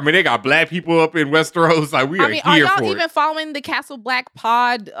 they got black people up in Westeros. Like, are here for it. Are y'all even following the Castle Black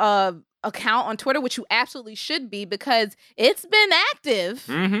pod account on Twitter, which you absolutely should be, because it's been active.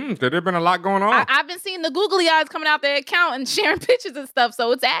 Mm-hmm. There's been a lot going on. I've been seeing the googly eyes coming out their account and sharing pictures and stuff,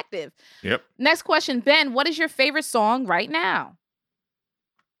 so it's active. Yep. Next question, Ben, what is your favorite song right now?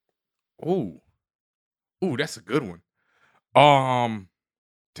 Ooh, that's a good one.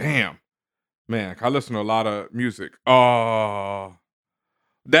 Damn. Man, I listen to a lot of music. That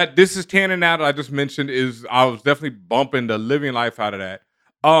This Is Canon Now that I just mentioned I was definitely bumping the living life out of that.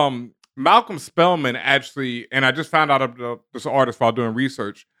 Malcolm Spellman actually, and I just found out of this artist while doing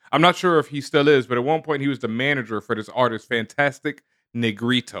research. I'm not sure if he still is, but at one point he was the manager for this artist, Fantastic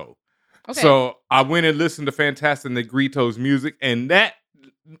Negrito. Okay. So I went and listened to Fantastic Negrito's music, and that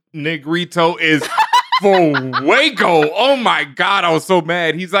Negrito is fuego. Oh my God, I was so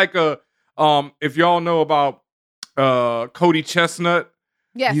mad. He's like if y'all know about Cody Chestnut.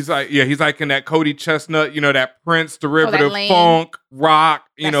 Yes. He's like in that Cody Chestnut, that Prince derivative funk, rock,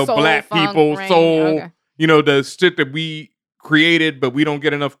 black people, soul, okay. The shit that we created, but we don't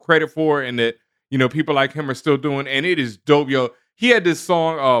get enough credit for, and that, people like him are still doing, and it is dope, yo. He had this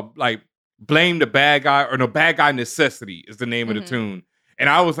song, like, Blame the Bad Guy, or no, Bad Guy Necessity is the name of the tune. And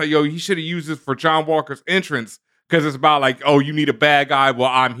I was like, yo, he should have used this for John Walker's entrance, because it's about like, oh, you need a bad guy, well,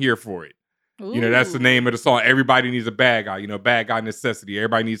 I'm here for it. Ooh. That's the name of the song. Everybody needs a bad guy, bad guy necessity.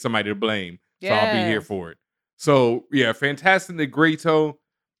 Everybody needs somebody to blame. So I'll be here for it. So yeah, Fantastic Negrito.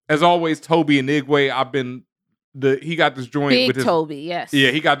 As always, Toby Inigwe. He got this joint with his Toby, yes. Yeah,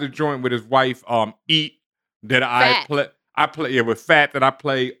 he got this joint with his wife, Eat, that I play with Fat, that I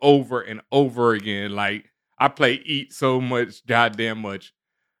play over and over again. Like, I play Eat so much, goddamn much.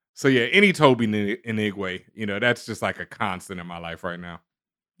 So yeah, any Toby Inigwe, that's just like a constant in my life right now.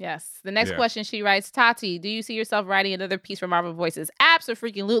 Yes. The next question, she writes, Tati, do you see yourself writing another piece for Marvel Voices?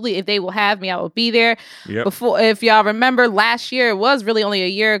 Absolutely. If they will have me, I will be there. Yep. If y'all remember, last year, it was really only a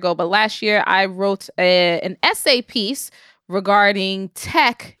year ago, but last year I wrote an essay piece regarding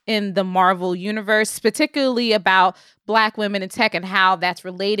tech in the Marvel universe, particularly about Black women in tech and how that's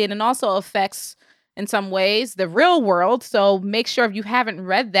related and also affects, in some ways, the real world. So make sure if you haven't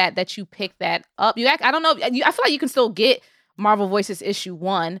read that you pick that up. I don't know. I feel like you can still get Marvel Voices issue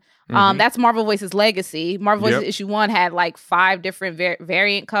 1. That's Marvel Voices Legacy. Marvel Voices issue 1 had like 5 different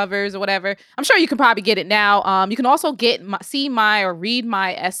variant covers or whatever. I'm sure you can probably get it now. You can also read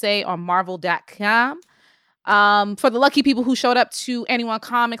my essay on marvel.com. For the lucky people who showed up to Anyone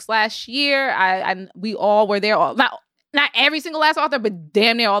Comics last year, we all were there. Not every single last author, but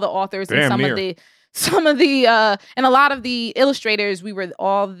damn near all the authors and some of the and a lot of the illustrators, we were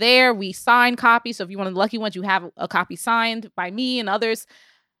all there. We signed copies. So if you're one of the lucky ones, you have a copy signed by me and others.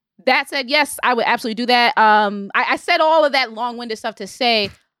 That said, yes, I would absolutely do that. I said all of that long-winded stuff to say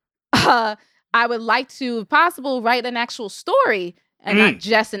I would like to, if possible, write an actual story and not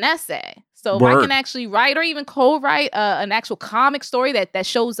just an essay. So if I can actually write or even co-write an actual comic story that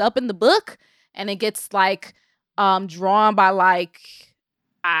shows up in the book, and it gets like drawn by like,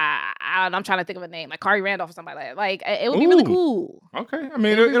 I'm trying to think of a name, like Kari Randolph or somebody like that. Like, it would be really cool. Okay. I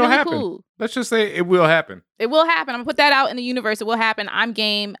mean, it'll really happen. Cool. Let's just say it will happen. It will happen. I'm going to put that out in the universe. It will happen. I'm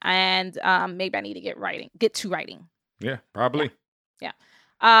game. And maybe I need to get to writing. Yeah, probably. Yeah.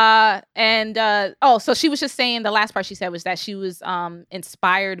 So she was just saying, the last part she said was that she was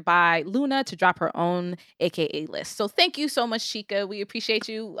inspired by Luna to drop her own AKA list. So thank you so much, Chica. We appreciate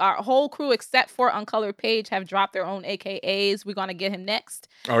you. Our whole crew, except for Uncolored Page, have dropped their own AKAs. We're going to get him next.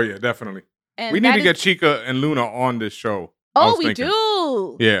 Oh, yeah, definitely. And we need to get Chica and Luna on this show. Oh, we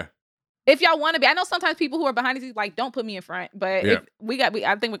do. Yeah. If y'all want to be, I know sometimes people who are behind the scenes like, don't put me in front, but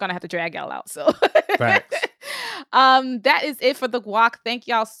I think we're gonna have to drag y'all out. So facts. That is it for the guac. Thank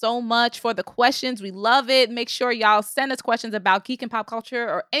y'all so much for the questions. We love it. Make sure y'all send us questions about geek and pop culture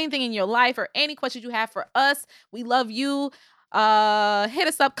or anything in your life or any questions you have for us. We love you. hit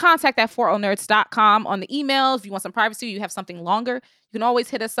us up, contact at 4allnerds.com on the emails. If you want some privacy, you have something longer, you can always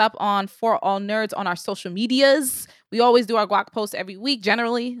hit us up on 4allnerds on our social medias. We always do our Guac post every week,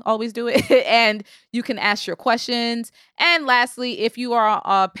 generally always do it. And you can ask your questions. And lastly, if you are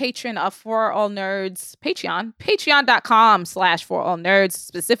a patron of 4allnerds Patreon, patreon.com/4allnerds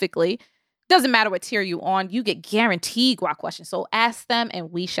specifically, doesn't matter what tier you on, you get guaranteed Guac questions. So ask them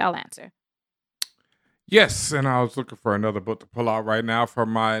and we shall answer. Yes, and I was looking for another book to pull out right now for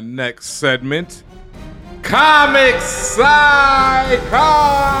my next segment. Comic Side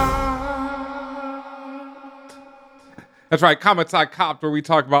Cop! That's right, Comic Side Cop, where we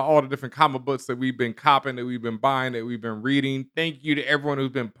talk about all the different comic books that we've been copping, that we've been buying, that we've been reading. Thank you to everyone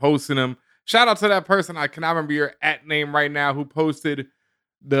who's been posting them. Shout out to that person, I cannot remember your @name right now, who posted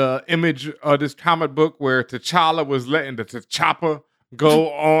the image of this comic book where T'Challa was letting the T'Chopper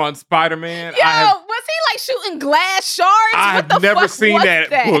go on Spider-Man. Was he like shooting glass shards? I've never seen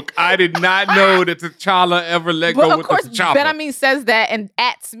that book. I did not know that T'Challa ever let go with the T'Chopper. BenHaMeen says that and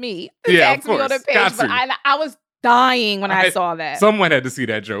ats me. Yeah, of course. Me on the page, but I was dying when I saw that. Someone had to see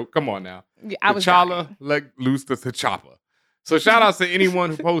that joke. Come on now. Yeah, I was T'Challa let loose the T'Chopper. So shout out to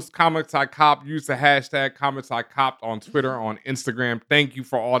anyone who posts Comics I Cop. Use the hashtag Comics I Copped on Twitter, on Instagram. Thank you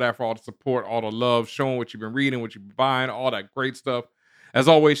for all that, for all the support, all the love, showing what you've been reading, what you've been buying, all that great stuff. As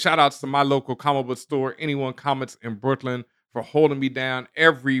always, shout outs to my local comic book store, Anyone Comics in Brooklyn, for holding me down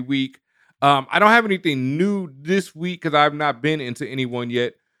every week. I don't have anything new this week because I've not been into anyone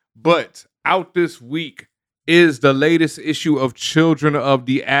yet, but out this week is the latest issue of Children of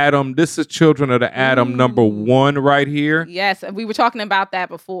the Atom. This is Children of the Atom #1 right here. Yes, we were talking about that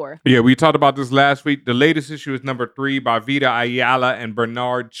before. Yeah, we talked about this last week. The latest issue is #3 by Vita Ayala and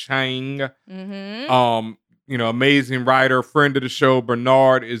Bernard Chang. Amazing writer, friend of the show.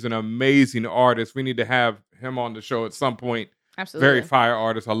 Bernard is an amazing artist. We need to have him on the show at some point. Absolutely. Very fire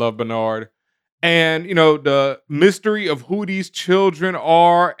artist. I love Bernard. And, the mystery of who these children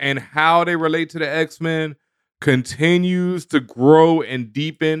are and how they relate to the X-Men continues to grow and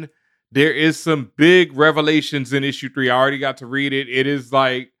deepen. There is some big revelations in issue 3. I already got to read it. It is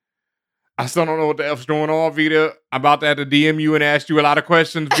like, I still don't know what the F's going on, Vita. I'm about to have to DM you and ask you a lot of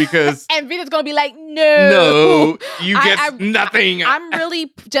questions because... and Vita's going to be like, no, you get nothing. I'm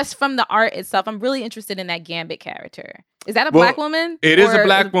really, just from the art itself, I'm really interested in that Gambit character. Is that a black woman? It is a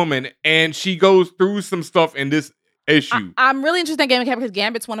black woman, and she goes through some stuff in this issue. I'm really interested in Gambit character because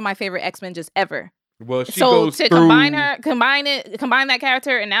Gambit's one of my favorite X-Men just ever. Well, she goes to through... combine that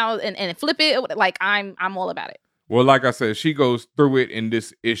character and now and flip it, like I'm all about it. Well, like I said, she goes through it in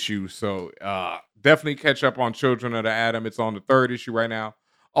this issue. So definitely catch up on Children of the Atom. It's on the 3rd issue right now.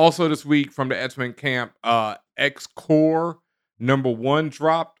 Also this week from the X-Men camp, X-Core #1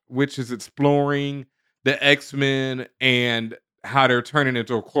 dropped, which is exploring the X-Men and how they're turning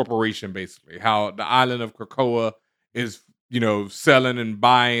into a corporation, basically. How the island of Krakoa is, selling and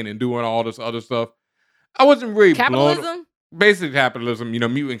buying and doing all this other stuff. I wasn't really capitalism. Basically capitalism,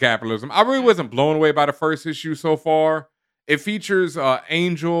 mutant capitalism. I really wasn't blown away by the first issue so far. It features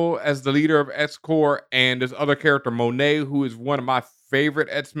Angel as the leader of X-Corps and this other character, Monet, who is one of my favorite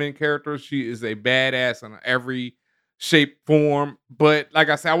X-Men characters. She is a badass in every shape, form. But like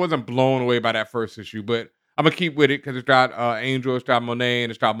I said, I wasn't blown away by that first issue. But I'm going to keep with it because it's got Angel, it's got Monet,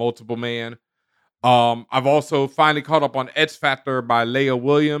 and it's got Multiple Man. I've also finally caught up on X Factor by Leah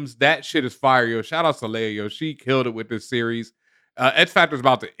Williams. That shit is fire, yo. Shout out to Leah, yo. She killed it with this series. X Factor is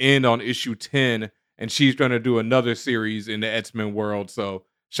about to end on issue 10, and she's going to do another series in the X-Men world. So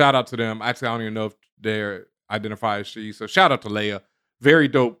shout out to them. Actually, I don't even know if they're identified as she. So shout out to Leah. Very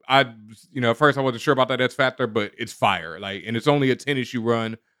dope. At first I wasn't sure about that X Factor, but it's fire. And it's only a 10-issue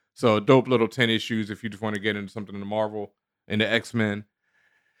run. So dope little 10 issues if you just want to get into something in the Marvel and the X-Men.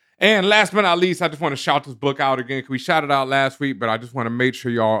 And last but not least, I just want to shout this book out again because we shouted it out last week, but I just want to make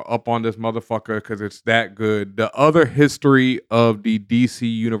sure y'all are up on this motherfucker because it's that good. The Other History of the DC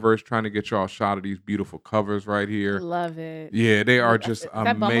Universe, trying to get y'all a shot of these beautiful covers right here. Love it. Yeah, they are just amazing.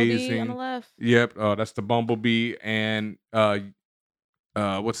 That Bumblebee on the left? Yep, that's the Bumblebee and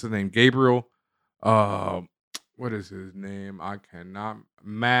what's his name? Gabriel. What is his name? I cannot.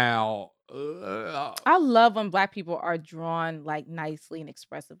 Mal. I love when Black people are drawn nicely and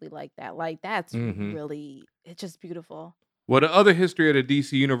expressively like that. That's really, it's just beautiful. Well, The Other History of the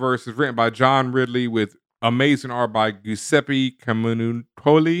DC Universe is written by John Ridley with amazing art by Giuseppe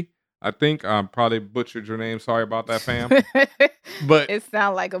Camuncoli. I think I probably butchered your name. Sorry about that, fam. But it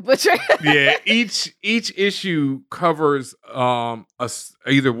sounds like a butcher. Yeah, each issue covers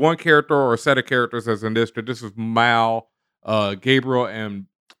either one character or a set of characters as in this. This is Mal, Gabriel, and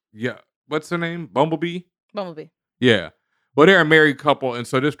what's her name? Bumblebee. Bumblebee. Yeah. Well, they're a married couple, and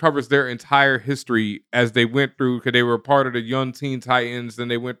so this covers their entire history as they went through, because they were part of the Young Teen Titans, then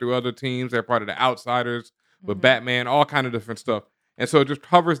they went through other teams. They're part of the Outsiders with Batman, all kind of different stuff. And so it just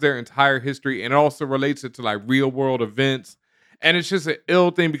covers their entire history, and it also relates it to like real world events. And it's just an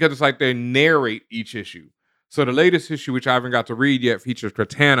ill thing because it's like they narrate each issue. So the latest issue, which I haven't got to read yet, features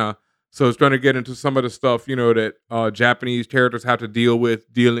Katana. So it's going to get into some of the stuff, that Japanese characters have to deal with,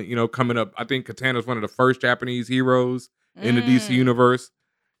 coming up. I think Katana is one of the first Japanese heroes in the DC universe.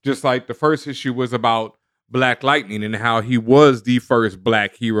 Just like the first issue was about Black Lightning and how he was the first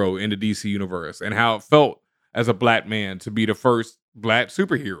Black hero in the DC universe and how it felt as a Black man to be the first Black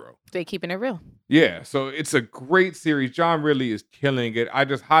superhero. They keeping it real. Yeah, so it's a great series. John really is killing it. I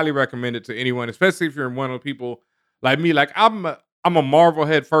just highly recommend it to anyone, especially if you're one of the people like me. Like I'm a Marvel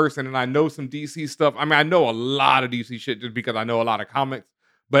head first, and then I know some DC stuff. I mean, I know a lot of DC shit just because I know a lot of comics,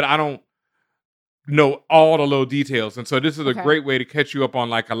 but I don't know all the little details. And so this is a great way to catch you up on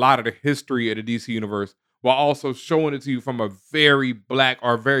like a lot of the history of the DC universe while also showing it to you from a very Black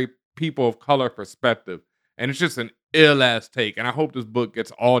or very people of color perspective. And it's just an ill-ass take. And I hope this book gets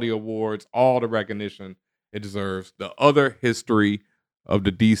all the awards, all the recognition it deserves. The other history of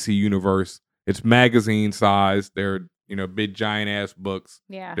the DC universe. It's magazine size. They're, big giant ass books.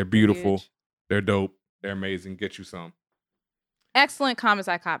 Yeah. They're beautiful. Huge. They're dope. They're amazing. Get you some. Excellent comments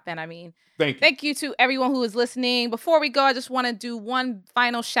I caught, BenHaMeen. Thank you. Thank you to everyone who is listening. Before we go, I just want to do one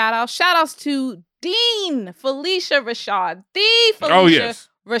final shout out. Shout outs to Dean Felicia Rashad. The Felicia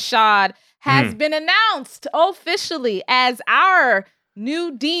Rashad has been announced officially as our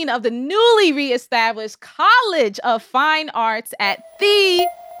new dean of the newly reestablished College of Fine Arts at the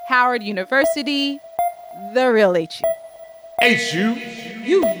Howard University, the real HU. HU.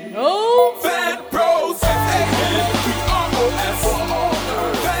 You.